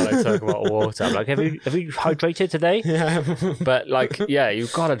hates it when I talk about water. I'm like, have you hydrated today? Yeah. But like,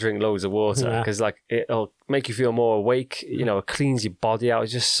 you've got to drink loads of water because it'll make you feel more awake. It cleans your body out.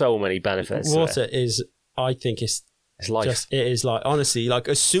 There's just so many benefits. Water is, I think, it's life. It is like, honestly, like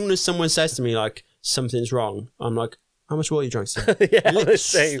as soon as someone says to me like something's wrong, I'm like, how much water you drank today? The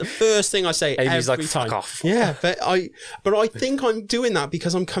same. The first thing I say Amy's every like, time. fuck off. Yeah, but I think I'm doing that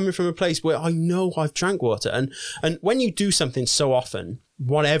because I'm coming from a place where I know I've drank water, and when you do something so often,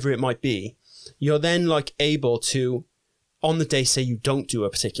 whatever it might be, you're then like able to, on the day say you don't do a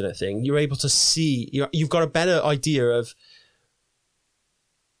particular thing, you're able to see, you've got a better idea of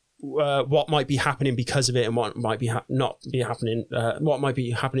what might be happening because of it and what might be not be happening, what might be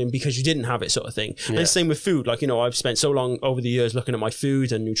happening because you didn't have it, sort of thing. Yeah. And the same with food. Like, I've spent so long over the years looking at my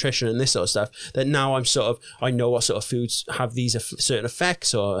food and nutrition and this sort of stuff that now I know what sort of foods have these certain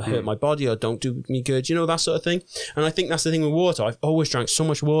effects or hurt my body or don't do me good, that sort of thing. And I think that's the thing with water. I've always drank so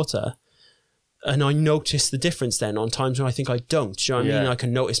much water, and I notice the difference then on times when I think I don't. Do you know what I mean? I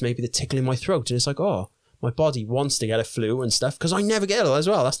can notice maybe the tickle in my throat, and it's like, oh, my body wants to get a flu and stuff, because I never get it as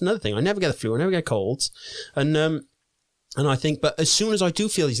well. That's another thing. I never get a flu. I never get colds. And And I think, but as soon as I do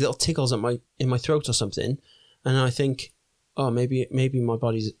feel these little tickles in my throat or something, and I think, oh, maybe my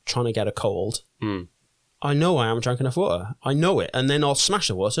body's trying to get a cold, I know I haven't drank enough water. I know it. And then I'll smash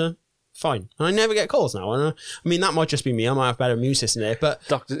the water. Fine. And I never get colds now. And I mean, that might just be me. I might have better immune system there. But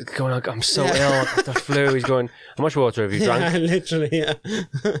Doctor's going like, I'm so ill. I've got the flu. He's going, how much water have you drank? Yeah, literally, yeah.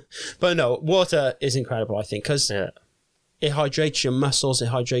 But no, water is incredible, I think, because it hydrates your muscles, it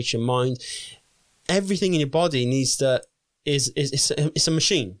hydrates your mind. Everything in your body needs to, it's a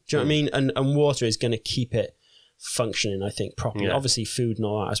machine. Do you know what I mean? And water is going to keep it functioning, I think, properly. Yeah. Obviously, food and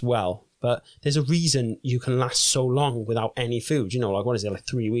all that as well. But there's a reason you can last so long without any food. You know, like, what is it, like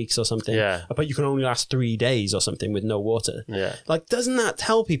 3 weeks or something? Yeah. But you can only last 3 days or something with no water. Yeah. Like, doesn't that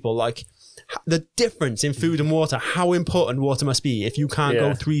tell people, like, the difference in food and water, how important water must be? If you can't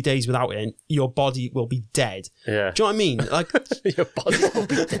go 3 days without it, your body will be dead. Yeah. Do you know what I mean? Like, Your body will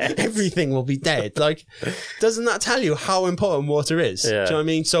be dead. everything will be dead. Like, doesn't that tell you how important water is? Yeah. Do you know what I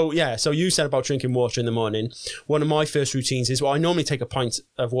mean? So, yeah, so you said about drinking water in the morning. One of my first routines is, well, I normally take a pint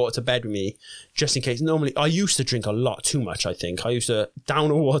of water to bed with me, just in case. Normally, I used to drink a lot too much, I think. I used to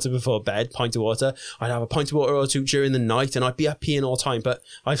down a water before bed, pint of water. I'd have a pint of water or two during the night, and I'd be up peeing all the time. But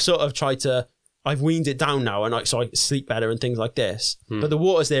I've sort of tried to, I've weaned it down now, and so I sleep better and things like this. But the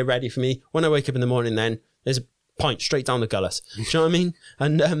water's there ready for me. When I wake up in the morning, then there's a pint straight down the gullet. Do you know what I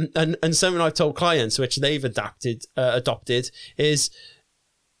mean? And something I've told clients, which they've adopted, is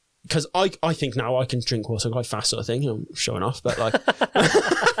because I think now I can drink water quite fast, sort of thing. I'm showing off, but like,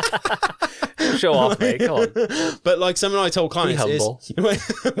 Show off, mate. Come on. but like something I told clients is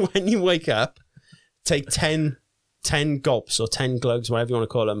when you wake up, take 10 gulps or 10 glugs, whatever you want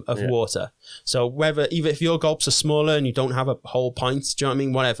to call them, of water. So even if your gulps are smaller and you don't have a whole pint, do you know what I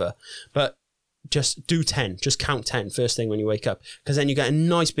mean? Whatever. But just do 10. Just count 10 first thing when you wake up, because then you get a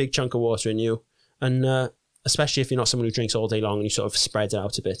nice big chunk of water in you. And especially if you're not someone who drinks all day long and you sort of spread it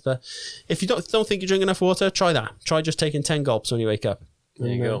out a bit. But if you don't think you drink enough water, try that. Try just taking 10 gulps when you wake up. There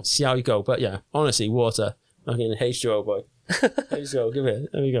you go. See how you go. But yeah, honestly, water. Fucking H2O, boy. H2O, give it.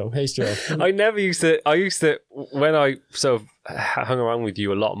 There we go. H2O. I used to, when I sort of hung around with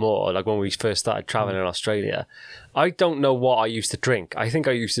you a lot more, like when we first started traveling in Australia, I don't know what I used to drink. I think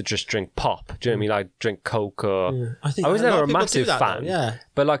I used to just drink pop. Do you know what I mean? I'd drink Coke or... I was never a massive fan. Though, yeah.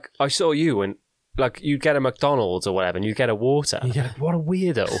 But like, I saw you and like you'd get a McDonald's or whatever and you'd get a water. Yeah. Like, what a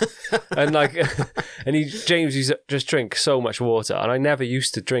weirdo. And like, James used to just drink so much water, and I never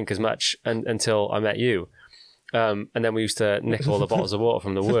used to drink as much until I met you. And then we used to nick all the bottles of water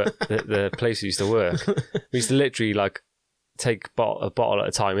from the place we used to work. We used to literally like take a bottle at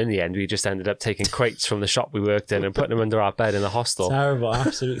a time. In the end, we just ended up taking crates from the shop we worked in and putting them under our bed in the hostel. Terrible,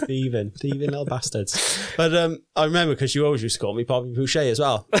 absolute thieving little bastards. But I remember, because you always used to call me Bobby Boucher as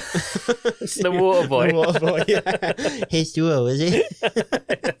well. The water boy. The water boy, yeah. H2O, is it?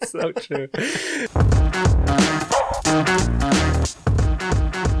 It's so true.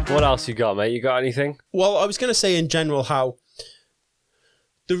 What else you got, mate? You got anything? Well, I was going to say in general how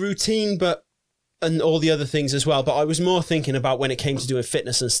the routine, and all the other things as well, but I was more thinking about when it came to doing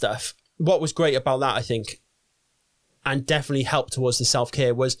fitness and stuff. What was great about that, I think, and definitely helped towards the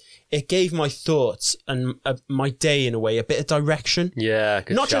self-care, was it gave my thoughts and my day, in a way, a bit of direction. Yeah,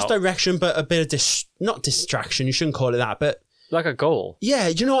 good Not shout. just direction, but a bit of not distraction, you shouldn't call it that, but like a goal. yeah,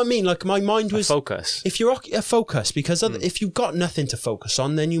 do you know what I mean? Like, my mind was... Focus. If you're a focus, because if you've got nothing to focus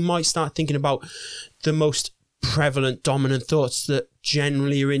on, then you might start thinking about the most prevalent, dominant thoughts that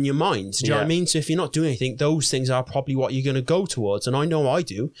generally are in your mind. Do you know what I mean? So if you're not doing anything, those things are probably what you're going to go towards. And I know I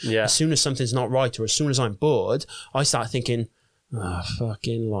do. Yeah. As soon as something's not right, or as soon as I'm bored, I start thinking,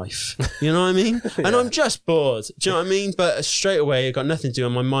 fucking life. You know what I mean? And I'm just bored. Do you know what I mean? But straight away, I've got nothing to do,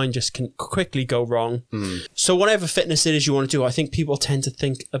 and my mind just can quickly go wrong. So whatever fitness it is you want to do, I think people tend to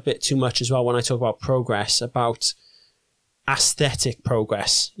think a bit too much as well when I talk about progress, about aesthetic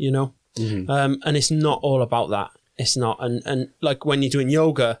progress, you know? And it's not all about that. It's not. And like when you're doing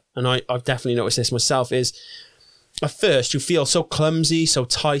yoga, and I've definitely noticed this myself, is at first you feel so clumsy, so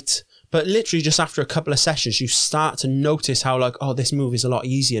tight, but literally just after a couple of sessions, you start to notice how, like, oh, this move is a lot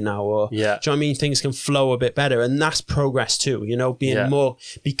easier now, or do you know what I mean? Things can flow a bit better, and that's progress too, you know,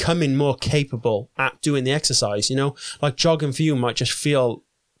 becoming more capable at doing the exercise, you know? Like jogging for you might just feel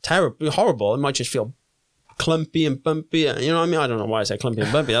horrible. It might just feel clumpy and bumpy, you know what I mean? I don't know why I say clumpy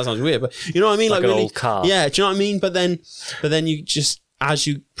and bumpy, that sounds weird, but you know what I mean? Like an really, old car. Yeah, do you know what I mean? But then you just, as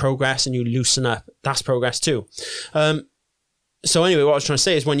you progress and you loosen up, that's progress too. So anyway, what I was trying to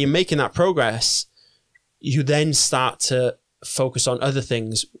say is, when you're making that progress, you then start to focus on other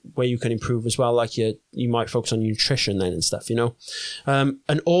things where you can improve as well. Like you might focus on nutrition then and stuff, you know?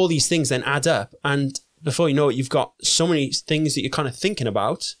 And all these things then add up. And before you know it, you've got so many things that you're kind of thinking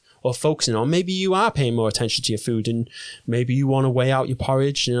about or focusing on. Maybe you are paying more attention to your food, and maybe you want to weigh out your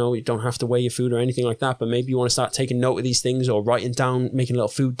porridge. You know, you don't have to weigh your food or anything like that, but maybe you want to start taking note of these things or writing down, making a little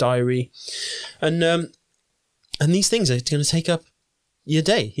food diary. And these things are going to take up your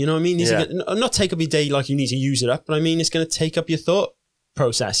day. You know what I mean? These are gonna, not take up your day like you need to use it up, but I mean, it's going to take up your thought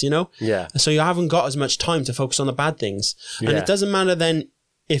process, you know? Yeah. So you haven't got as much time to focus on the bad things. And Yeah. it doesn't matter then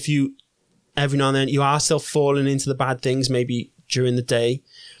if you, every now and then, you are still falling into the bad things, maybe during the day.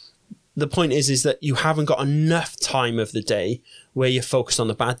 The point is that you haven't got enough time of the day where you're focused on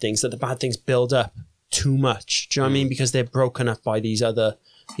the bad things, that the bad things build up too much. Do you know what I mean? Because they're broken up by these other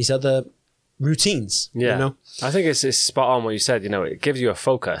routines. Yeah. You know? I think it's spot on what you said. You know, it gives you a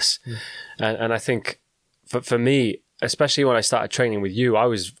focus. And I think for me, especially when I started training with you, I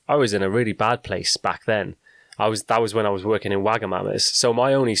was in a really bad place back then. That was when I was working in Wagamama's. So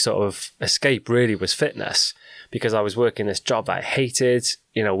my only sort of escape really was fitness, because I was working this job that I hated.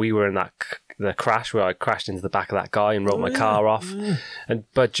 You know, we were in the crash where I crashed into the back of that guy and wrote my car off.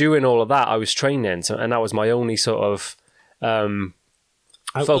 But during all of that, I was training, and that was my only sort of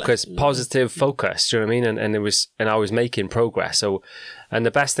focus, positive focus. Do you know what I mean? And I was making progress. So, and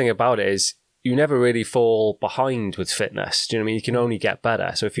the best thing about it is you never really fall behind with fitness. Do you know what I mean? You can only get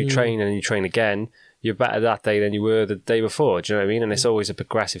better. So if you train and you train again, you're better that day than you were the day before. Do you know what I mean? And it's always a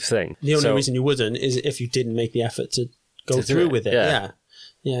progressive thing. The only reason you wouldn't is if you didn't make the effort to go through with it.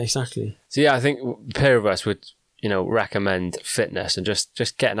 Yeah, exactly. So yeah, I think a pair of us would, you know, recommend fitness and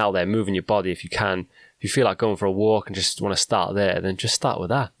just getting out there, moving your body if you can. If you feel like going for a walk and just want to start there, then just start with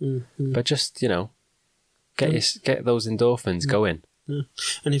that. But just, you know, get those endorphins going. Yeah.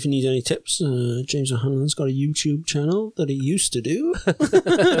 And if you need any tips, James O'Hanlon's got a YouTube channel that he used to do.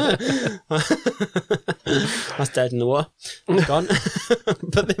 That's dead in the water. It's gone.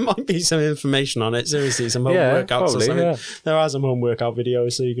 But there might be some information on it. Seriously, some home workouts or something. Yeah. There are some home workout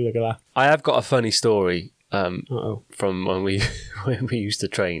videos, so you can look at that. I have got a funny story from when we used to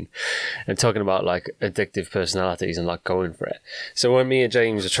train, and talking about like addictive personalities and like going for it. So when me and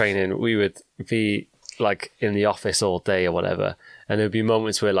James were training, we would be like in the office all day or whatever, and there'd be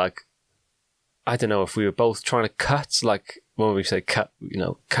moments where like, I don't know if we were both trying to cut, like when we say cut, you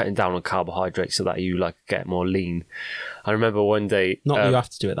know, cutting down on carbohydrates so that you like get more lean. I remember one day, not that you have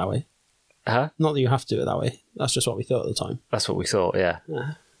to do it that way. Huh? Not that you have to do it that way. That's just what we thought at the time. That's what we thought. Yeah.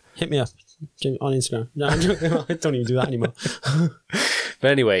 Hit me up on Instagram. No, I'm joking. I don't even do that anymore. But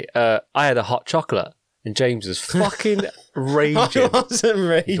anyway, I had a hot chocolate, and James was fucking raging. I wasn't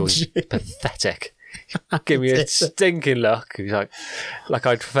raging. He was pathetic. Give me a stinking look. He's like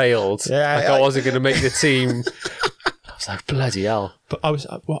I'd failed. Yeah, like I wasn't going to make the team. I was like, bloody hell. But I was,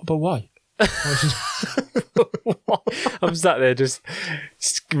 but why? I'm sat there just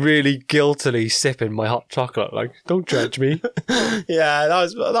really guiltily sipping my hot chocolate. Like, don't judge me. Yeah, that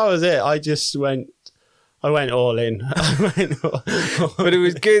was it. I went all in. But it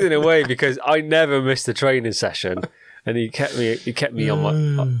was good in a way because I never missed a training session, and he kept me on my,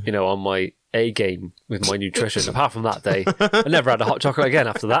 you know, on my A game with my nutrition. Apart from that day, I never had a hot chocolate again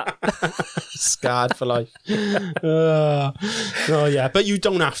after that. Scarred for life. Oh yeah, but you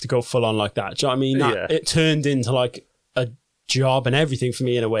don't have to go full on like that. Do you know what I mean? It turned into like a job and everything for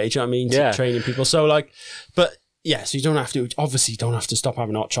me in a way. Do you know what I mean? Training people. So like, but yeah, so you don't have to, obviously don't have to stop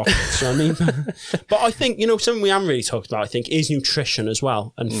having hot chocolates. Do you know what I mean? But I think, you know, something we haven't really talked about, I think, is nutrition as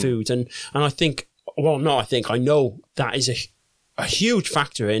well, and food. And I think, I know that is a huge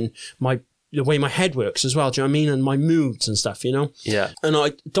factor in the way my head works as well, do you know what I mean? And my moods and stuff, you know? Yeah. And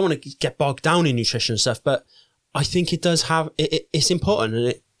I don't want to get bogged down in nutrition and stuff, but I think it does have, it's important,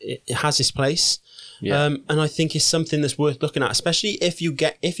 and it has its place. Yeah. And I think it's something that's worth looking at, especially if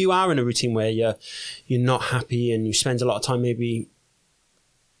you are in a routine where you're not happy and you spend a lot of time maybe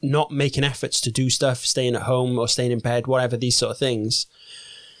not making efforts to do stuff, staying at home or staying in bed, whatever, these sort of things.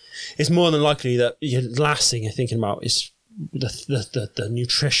 It's more than likely that the last thing you're thinking about is the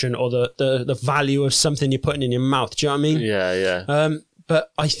nutrition or the value of something you're putting in your mouth. Do you know what I mean? Yeah.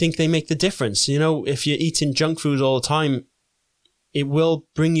 But I think they make the difference. You know, if you're eating junk food all the time, it will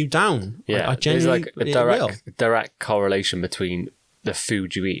bring you down. Yeah, there's like a direct correlation between the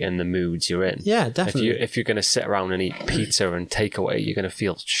food you eat and the moods you're in. Yeah, definitely. If you're going to sit around and eat pizza and takeaway, you're going to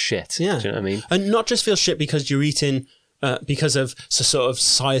feel shit. Yeah. Do you know what I mean? And not just feel shit because you're eating because of sort of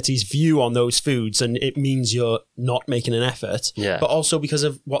society's view on those foods, and it means you're not making an effort. Yeah. But also because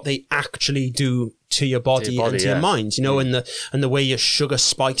of what they actually do to your body and to your mind, you know, and the way your sugar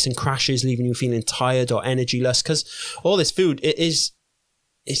spikes and crashes, leaving you feeling tired or energyless. Because all this food, it's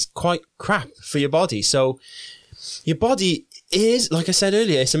quite crap for your body. So your body it is, like I said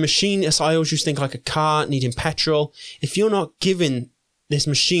earlier, it's a machine. As I always used to think, like a car needing petrol. If you're not giving this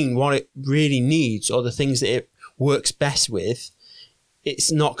machine what it really needs or the things that it works best with,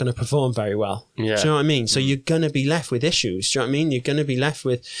 it's not going to perform very well. Yeah. Do you know what I mean? So you're going to be left with issues. Do you know what I mean? You're going to be left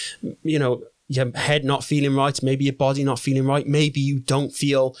with, you know, your head not feeling right, maybe your body not feeling right, maybe you don't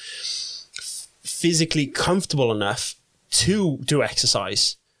feel physically comfortable enough to do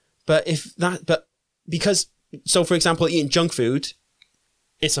exercise. But because, so for example, eating junk food,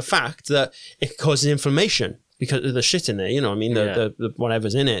 it's a fact that it causes inflammation because of the shit in there, you know what I mean? The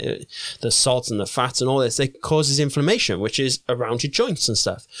whatever's in it, the salts and the fats and all this, it causes inflammation, which is around your joints and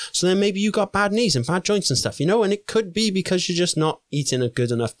stuff. So then maybe you got bad knees and bad joints and stuff, you know, and it could be because you're just not eating a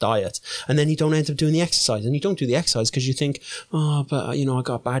good enough diet. And then you don't end up doing the exercise, and you don't do the exercise because you think, oh, but you know, I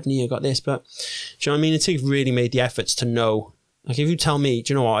got a bad knee, I got this, but do you know what I mean? Until you've really made the efforts to know, like if you tell me,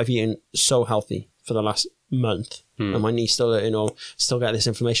 do you know what, I've eaten so healthy for the last month, and my knee still, you know, still got this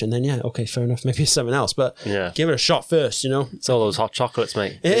inflammation, then yeah, okay, fair enough, maybe it's something else, but give it a shot first, you know. It's all those hot chocolates,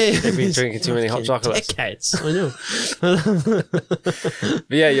 mate. They've been drinking too many hot chocolates. Dickheads, I know.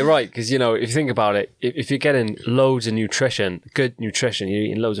 But yeah, you're right, because, you know, if you think about it, if you're getting loads of nutrition, good nutrition, you're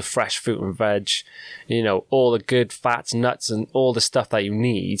eating loads of fresh fruit and veg, you know, all the good fats, nuts, and all the stuff that you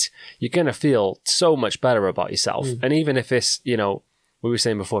need, you're going to feel so much better about yourself. And even if it's, you know, we were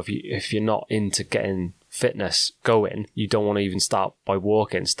saying before, if you're not into getting fitness going, you don't want to even start by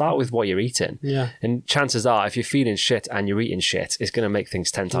walking. Start with what you're eating. Yeah. And chances are, if you're feeling shit and you're eating shit, it's going to make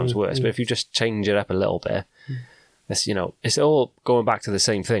things 10 times worse. But if you just change it up a little bit, it's, you know, it's all going back to the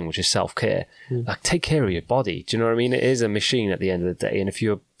same thing, which is self-care. Like, take care of your body. Do you know what I mean? It is a machine at the end of the day. And if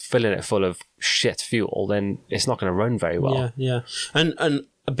you're filling it full of shit fuel, then it's not going to run very well. Yeah. And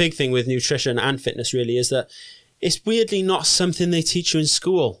a big thing with nutrition and fitness really is that it's weirdly not something they teach you in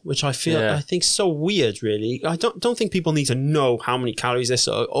school, which I think so weird, really. I don't think people need to know how many calories this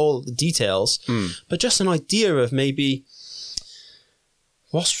or all the details, but just an idea of maybe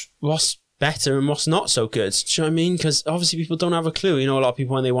what's better and what's not so good. Do you know what I mean? Because obviously people don't have a clue. You know, a lot of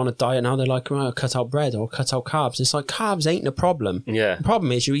people, when they want to diet now, they're like, well, cut out bread or cut out carbs. It's like, carbs ain't a problem. Yeah. The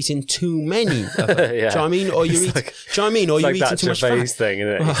problem is you're eating too many of them. Do you know what I mean? Or you're eating, like, do you know what I mean? Or you're eating too much fat. Thing,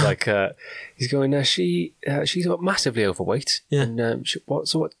 isn't it? He's like, he's going, she's massively overweight. Yeah. And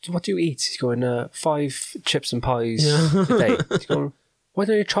what do you eat? He's going, 5 chips and pies a day. He's going, why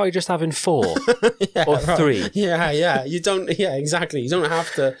don't you try just having 4 or 3? Yeah. You don't, exactly. You don't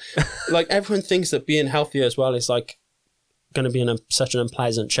have to, like, everyone thinks that being healthier as well is like going to be such an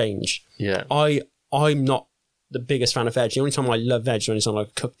unpleasant change. Yeah. I'm not the biggest fan of veg. The only time I love veg is when it's on like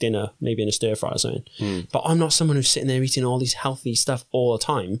a cooked dinner, maybe in a stir fry or something. But I'm not someone who's sitting there eating all these healthy stuff all the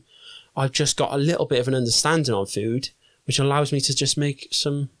time. I've just got a little bit of an understanding on food, which allows me to just make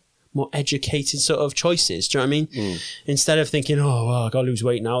some more educated sort of choices. Do you know what I mean? Instead of thinking, oh, well, I got to lose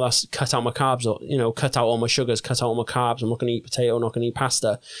weight now, that's cut out my carbs, or, you know, cut out all my sugars, cut out all my carbs, I'm not going to eat potato, I'm not going to eat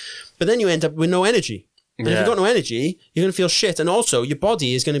pasta. But then you end up with no energy. And if you've got no energy, you're going to feel shit. And also your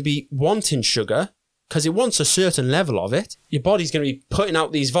body is going to be wanting sugar because it wants a certain level of it. Your body's going to be putting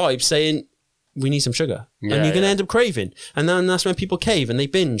out these vibes saying, we need some sugar. And you're going to end up craving. And then that's when people cave and they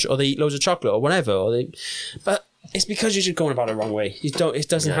binge or they eat loads of chocolate or whatever. But it's because you're just going about it the wrong way. It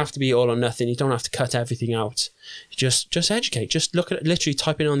doesn't have to be all or nothing. You don't have to cut everything out. Just educate. Just look at it, literally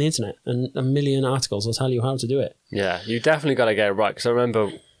type it on the internet and a million articles will tell you how to do it. Yeah, you definitely got to get it right. Because I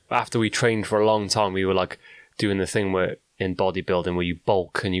remember after we trained for a long time, we were like doing the thing where in bodybuilding where you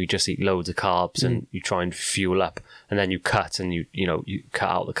bulk and you just eat loads of carbs and you try and fuel up, and then you cut and you cut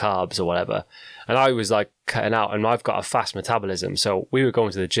out the carbs or whatever. And I was like cutting out, and I've got a fast metabolism, so we were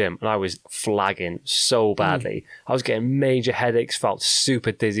going to the gym and I was flagging so badly. I was getting major headaches, felt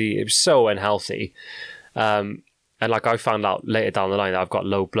super dizzy. It was so unhealthy. And like I found out later down the line that I've got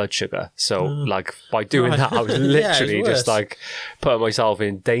low blood sugar. So like by doing that, I was literally just like putting myself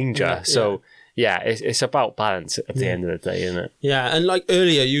in danger. Yeah, it's about balance at the end of the day, isn't it? Yeah, and like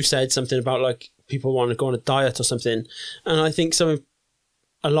earlier you said something about like people want to go on a diet or something. And I think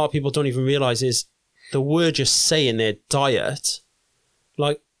a lot of people don't even realise is the word you're saying there, diet,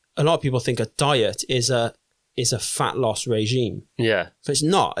 like a lot of people think a diet is a fat loss regime. Yeah. But it's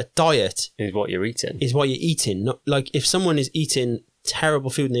not. A diet is what you're eating. Not, like if someone is eating terrible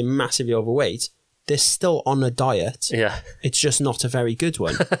food and they're massively overweight, they're still on a diet. Yeah. It's just not a very good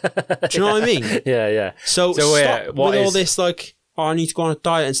one. Do you know what I mean? Yeah. So stop with all this like, oh, I need to go on a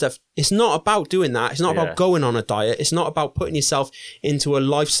diet and stuff. It's not about doing that. It's not about going on a diet. It's not about putting yourself into a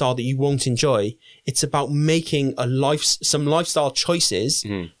lifestyle that you won't enjoy. It's about making some lifestyle choices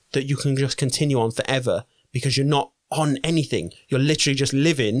that you can just continue on forever because you're not on anything. You're literally just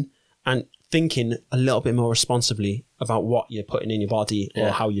living and thinking a little bit more responsibly about what you're putting in your body or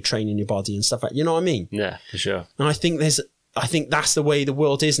Yeah. how you're training your body and stuff like, you know what I mean? Yeah, for sure. And I think that's the way the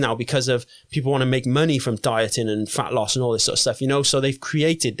world is now, because of people want to make money from dieting and fat loss and all this sort of stuff, you know? So they've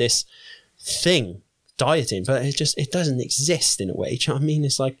created this thing, dieting, but it doesn't exist in a way. Do you know what I mean?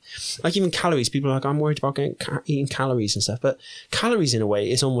 It's like even calories, people are like, I'm worried about eating calories and stuff, but calories in a way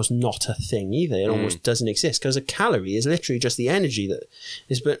is almost not a thing either. It almost doesn't exist, because a calorie is literally just the energy that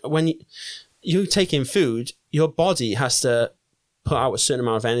is, but when you take in food, your body has to put out a certain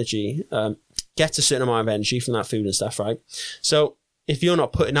amount of energy, get a certain amount of energy from that food and stuff, right? So if you're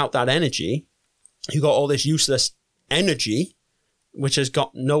not putting out that energy, you got all this useless energy which has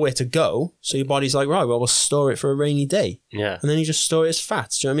got nowhere to go. So your body's like, right, well, we'll store it for a rainy day. Yeah. And then you just store it as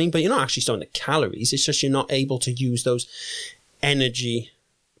fats. Do you know what I mean? But you're not actually storing the calories. It's just you're not able to use those energy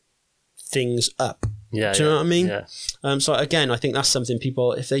things up. Yeah. Do you know what I mean? Yeah. So again, I think that's something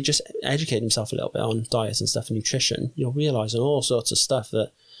people, if they just educate themselves a little bit on diet and stuff and nutrition, you'll realise on all sorts of stuff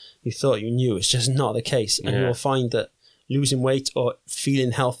that you thought you knew. It's just not the case. And you will find that losing weight or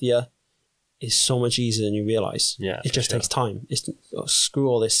feeling healthier is so much easier than you realise. Yeah, it just takes time. It's screw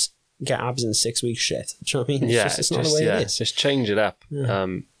all this get abs in 6 weeks shit. Do you know what I mean? It's not the way it is. Just change it up. Yeah.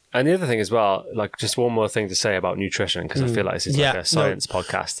 And the other thing as well, like just one more thing to say about nutrition, because I feel like this is like a science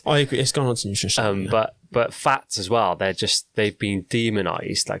podcast. I agree. It's gone on to nutrition. But fats as well, they've been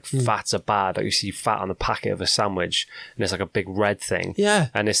demonized. Like fats are bad. Like you see fat on the packet of a sandwich and it's like a big red thing. Yeah.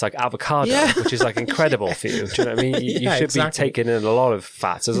 And it's like avocado, Yeah. which is like incredible for you. Do you know what I mean? You should be taking in a lot of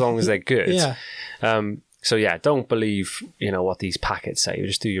fats as long as they're good. Yeah. So yeah, don't believe, what these packets say. You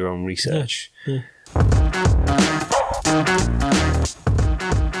just do your own research. Yeah.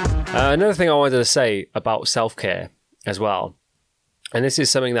 Another thing I wanted to say about self-care as well, and this is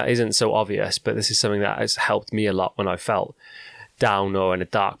something that isn't so obvious, but this is something that has helped me a lot when I felt down or in a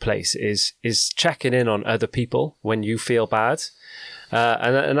dark place, is checking in on other people when you feel bad.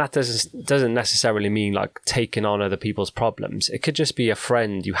 And that doesn't necessarily mean like taking on other people's problems. It could just be a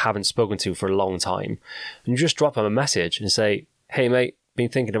friend you haven't spoken to for a long time, and you just drop them a message and say, "Hey mate, been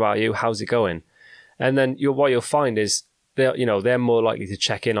thinking about you. How's it going?" And then what you'll find is they're more likely to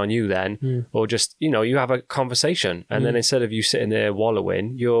check in on you then, or just you have a conversation, and then instead of you sitting there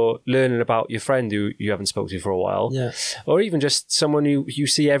wallowing, you're learning about your friend who you haven't spoken to for a while, or even just someone you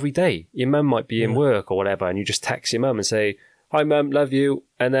see every day. Your mum might be in work or whatever, and you just text your mum and say, "Hi mum, love you,"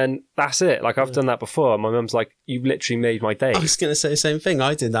 and then that's it. Like I've done that before. My mum's like, "You literally made my day." I was going to say the same thing.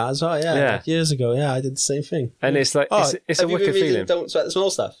 I did that as well. Yeah. Like years ago. Yeah, I did the same thing. And it's like it's a wicked feeling. Don't sweat the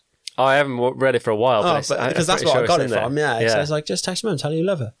small stuff. I haven't read it for a while, but because that's what I got it from. Yeah, it says like, just text your mum, tell her you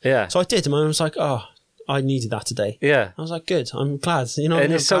love her. Yeah. So I did, and my mum was like, "Oh, I needed that today." Yeah. I was like, "Good, I'm glad."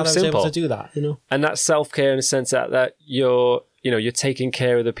 And it's so I was simple able to do that. And that's self-care in the sense that you're taking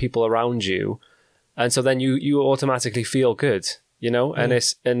care of the people around you, and so then you automatically feel good. And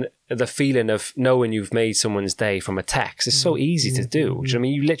the feeling of knowing you've made someone's day from a text is so easy to do. Do you know what I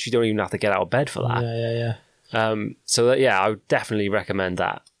mean? You literally don't even have to get out of bed for that. Yeah. So that, I would definitely recommend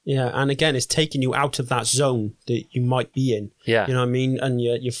that. Yeah, and again, it's taking you out of that zone that you might be in. Yeah. You know what I mean? And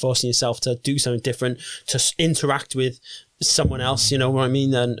you're forcing yourself to do something different, to interact with someone else, you know what I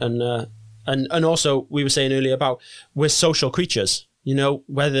mean? And also, we were saying earlier about we're social creatures,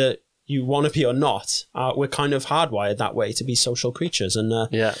 whether you want to be or not, we're kind of hardwired that way to be social creatures.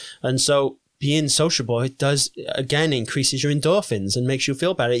 And so being sociable, it does, again, increases your endorphins and makes you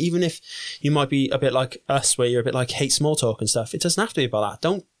feel better. Even if you might be a bit like us, where you're a bit like hate small talk and stuff, it doesn't have to be about that.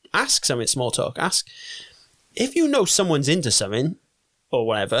 Don't ask something small talk. Ask if you know someone's into something or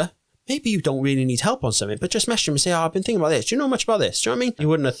whatever. Maybe you don't really need help on something, but just message them and say, I've been thinking about this. Do you know much about this? Do you know what I mean? You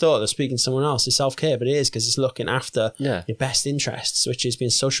wouldn't have thought that speaking to someone else is self-care, but it is, because it's looking after your best interests, which is being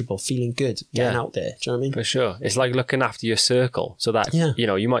sociable, feeling good, getting out there. Do you know what I mean? For sure. It's like looking after your circle, so that,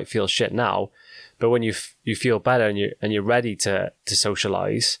 you might feel shit now, but when you feel better and you're ready to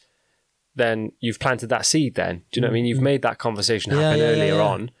socialize, then you've planted that seed then. Do you know what I mean? You've made that conversation happen earlier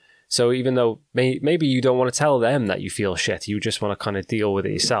on. So even though maybe you don't want to tell them that you feel shit, you just want to kind of deal with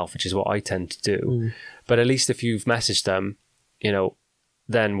it yourself, which is what I tend to do. But at least if you've messaged them,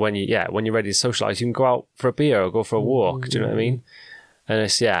 then when you're ready to socialize, you can go out for a beer or go for a walk. Do you know what I mean? And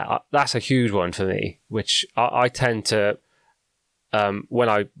it's, that's a huge one for me, which I tend to, when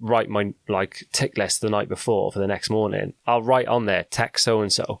I write my tick list the night before for the next morning, I'll write on there, text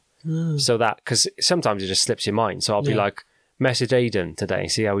so-and-so. So that, because sometimes it just slips your mind. So I'll be like, message Aidan today,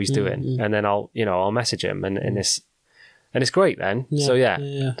 see how he's doing, and then I'll message him, and it's great then.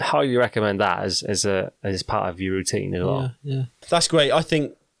 Highly recommend that as part of your routine as well. That's great. I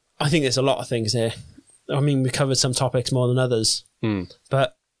think there's a lot of things here. I mean, we covered some topics more than others,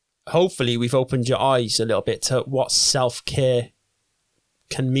 but hopefully we've opened your eyes a little bit to what self-care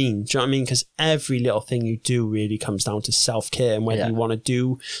can mean. Do you know what I mean? Because every little thing you do really comes down to self-care and whether you want to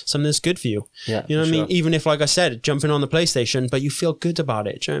do something that's good for you. Yeah, you know what I sure. mean? Even if, like I said, jumping on the PlayStation, but you feel good about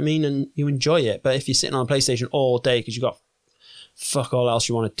it. Do you know what I mean? And you enjoy it. But if you're sitting on the PlayStation all day because you got fuck all else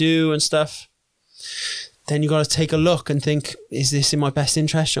you want to do and stuff, then you got to take a look and think, is this in my best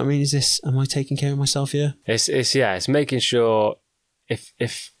interest? Do you know what I mean? Am I taking care of myself here? It's making sure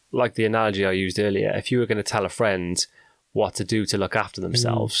if like the analogy I used earlier, if you were going to tell a friend what to do to look after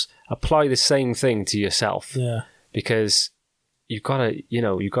themselves, apply the same thing to yourself. Yeah. Because you've got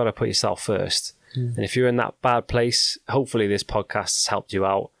to put yourself first. And if you're in that bad place, hopefully this podcast has helped you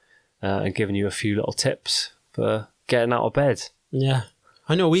out and given you a few little tips for getting out of bed. Yeah.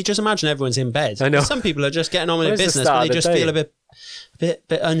 I know, we just imagine everyone's in bed. I know. Some people are just getting on with Well, their it's the business, start but of they the just feel a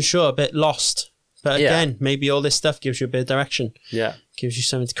bit unsure, a bit lost. But again, maybe all this stuff gives you a bit of direction. Yeah. Gives you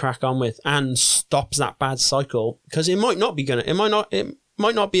something to crack on with and stops that bad cycle. Because it might not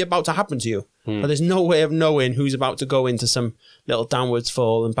be about to happen to you. But there's no way of knowing who's about to go into some little downwards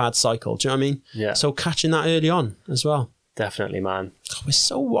fall and bad cycle. Do you know what I mean? Yeah. So catching that early on as well. Definitely, man. God, we're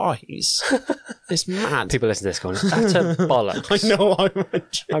so wise. It's mad. People listen to this going, that's a bollocks. I know.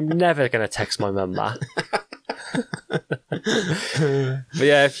 I'm never going to text my mum that. But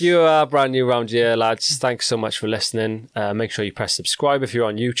yeah, if you are brand new around here, lads, thanks so much for listening. Make sure you press subscribe if you're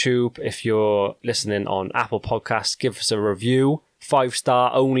on YouTube. If you're listening on Apple Podcasts, give us a review.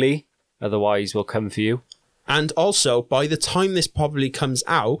 5-star only. Otherwise, we'll come for you. And also, by the time this probably comes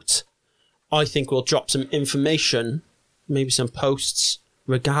out, I think we'll drop some information, maybe some posts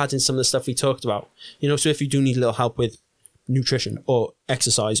regarding some of the stuff we talked about. You know, so if you do need a little help with nutrition or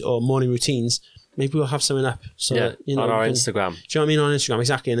exercise or morning routines, maybe we'll have something up. So Yeah, that, you know, on our you can- Instagram. Do you know what I mean? On Instagram,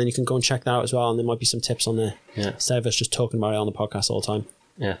 exactly. And then you can go and check that out as well. And there might be some tips on there. Yeah. Instead of us just talking about it on the podcast all the time.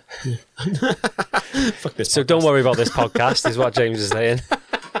 Yeah. Fuck this. So don't worry about this podcast, is what James is saying.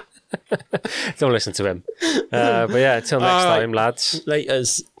 Don't listen to him. But yeah, until next All right. time, lads.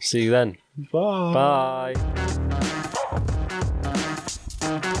 Laters. See you then. Bye. Bye.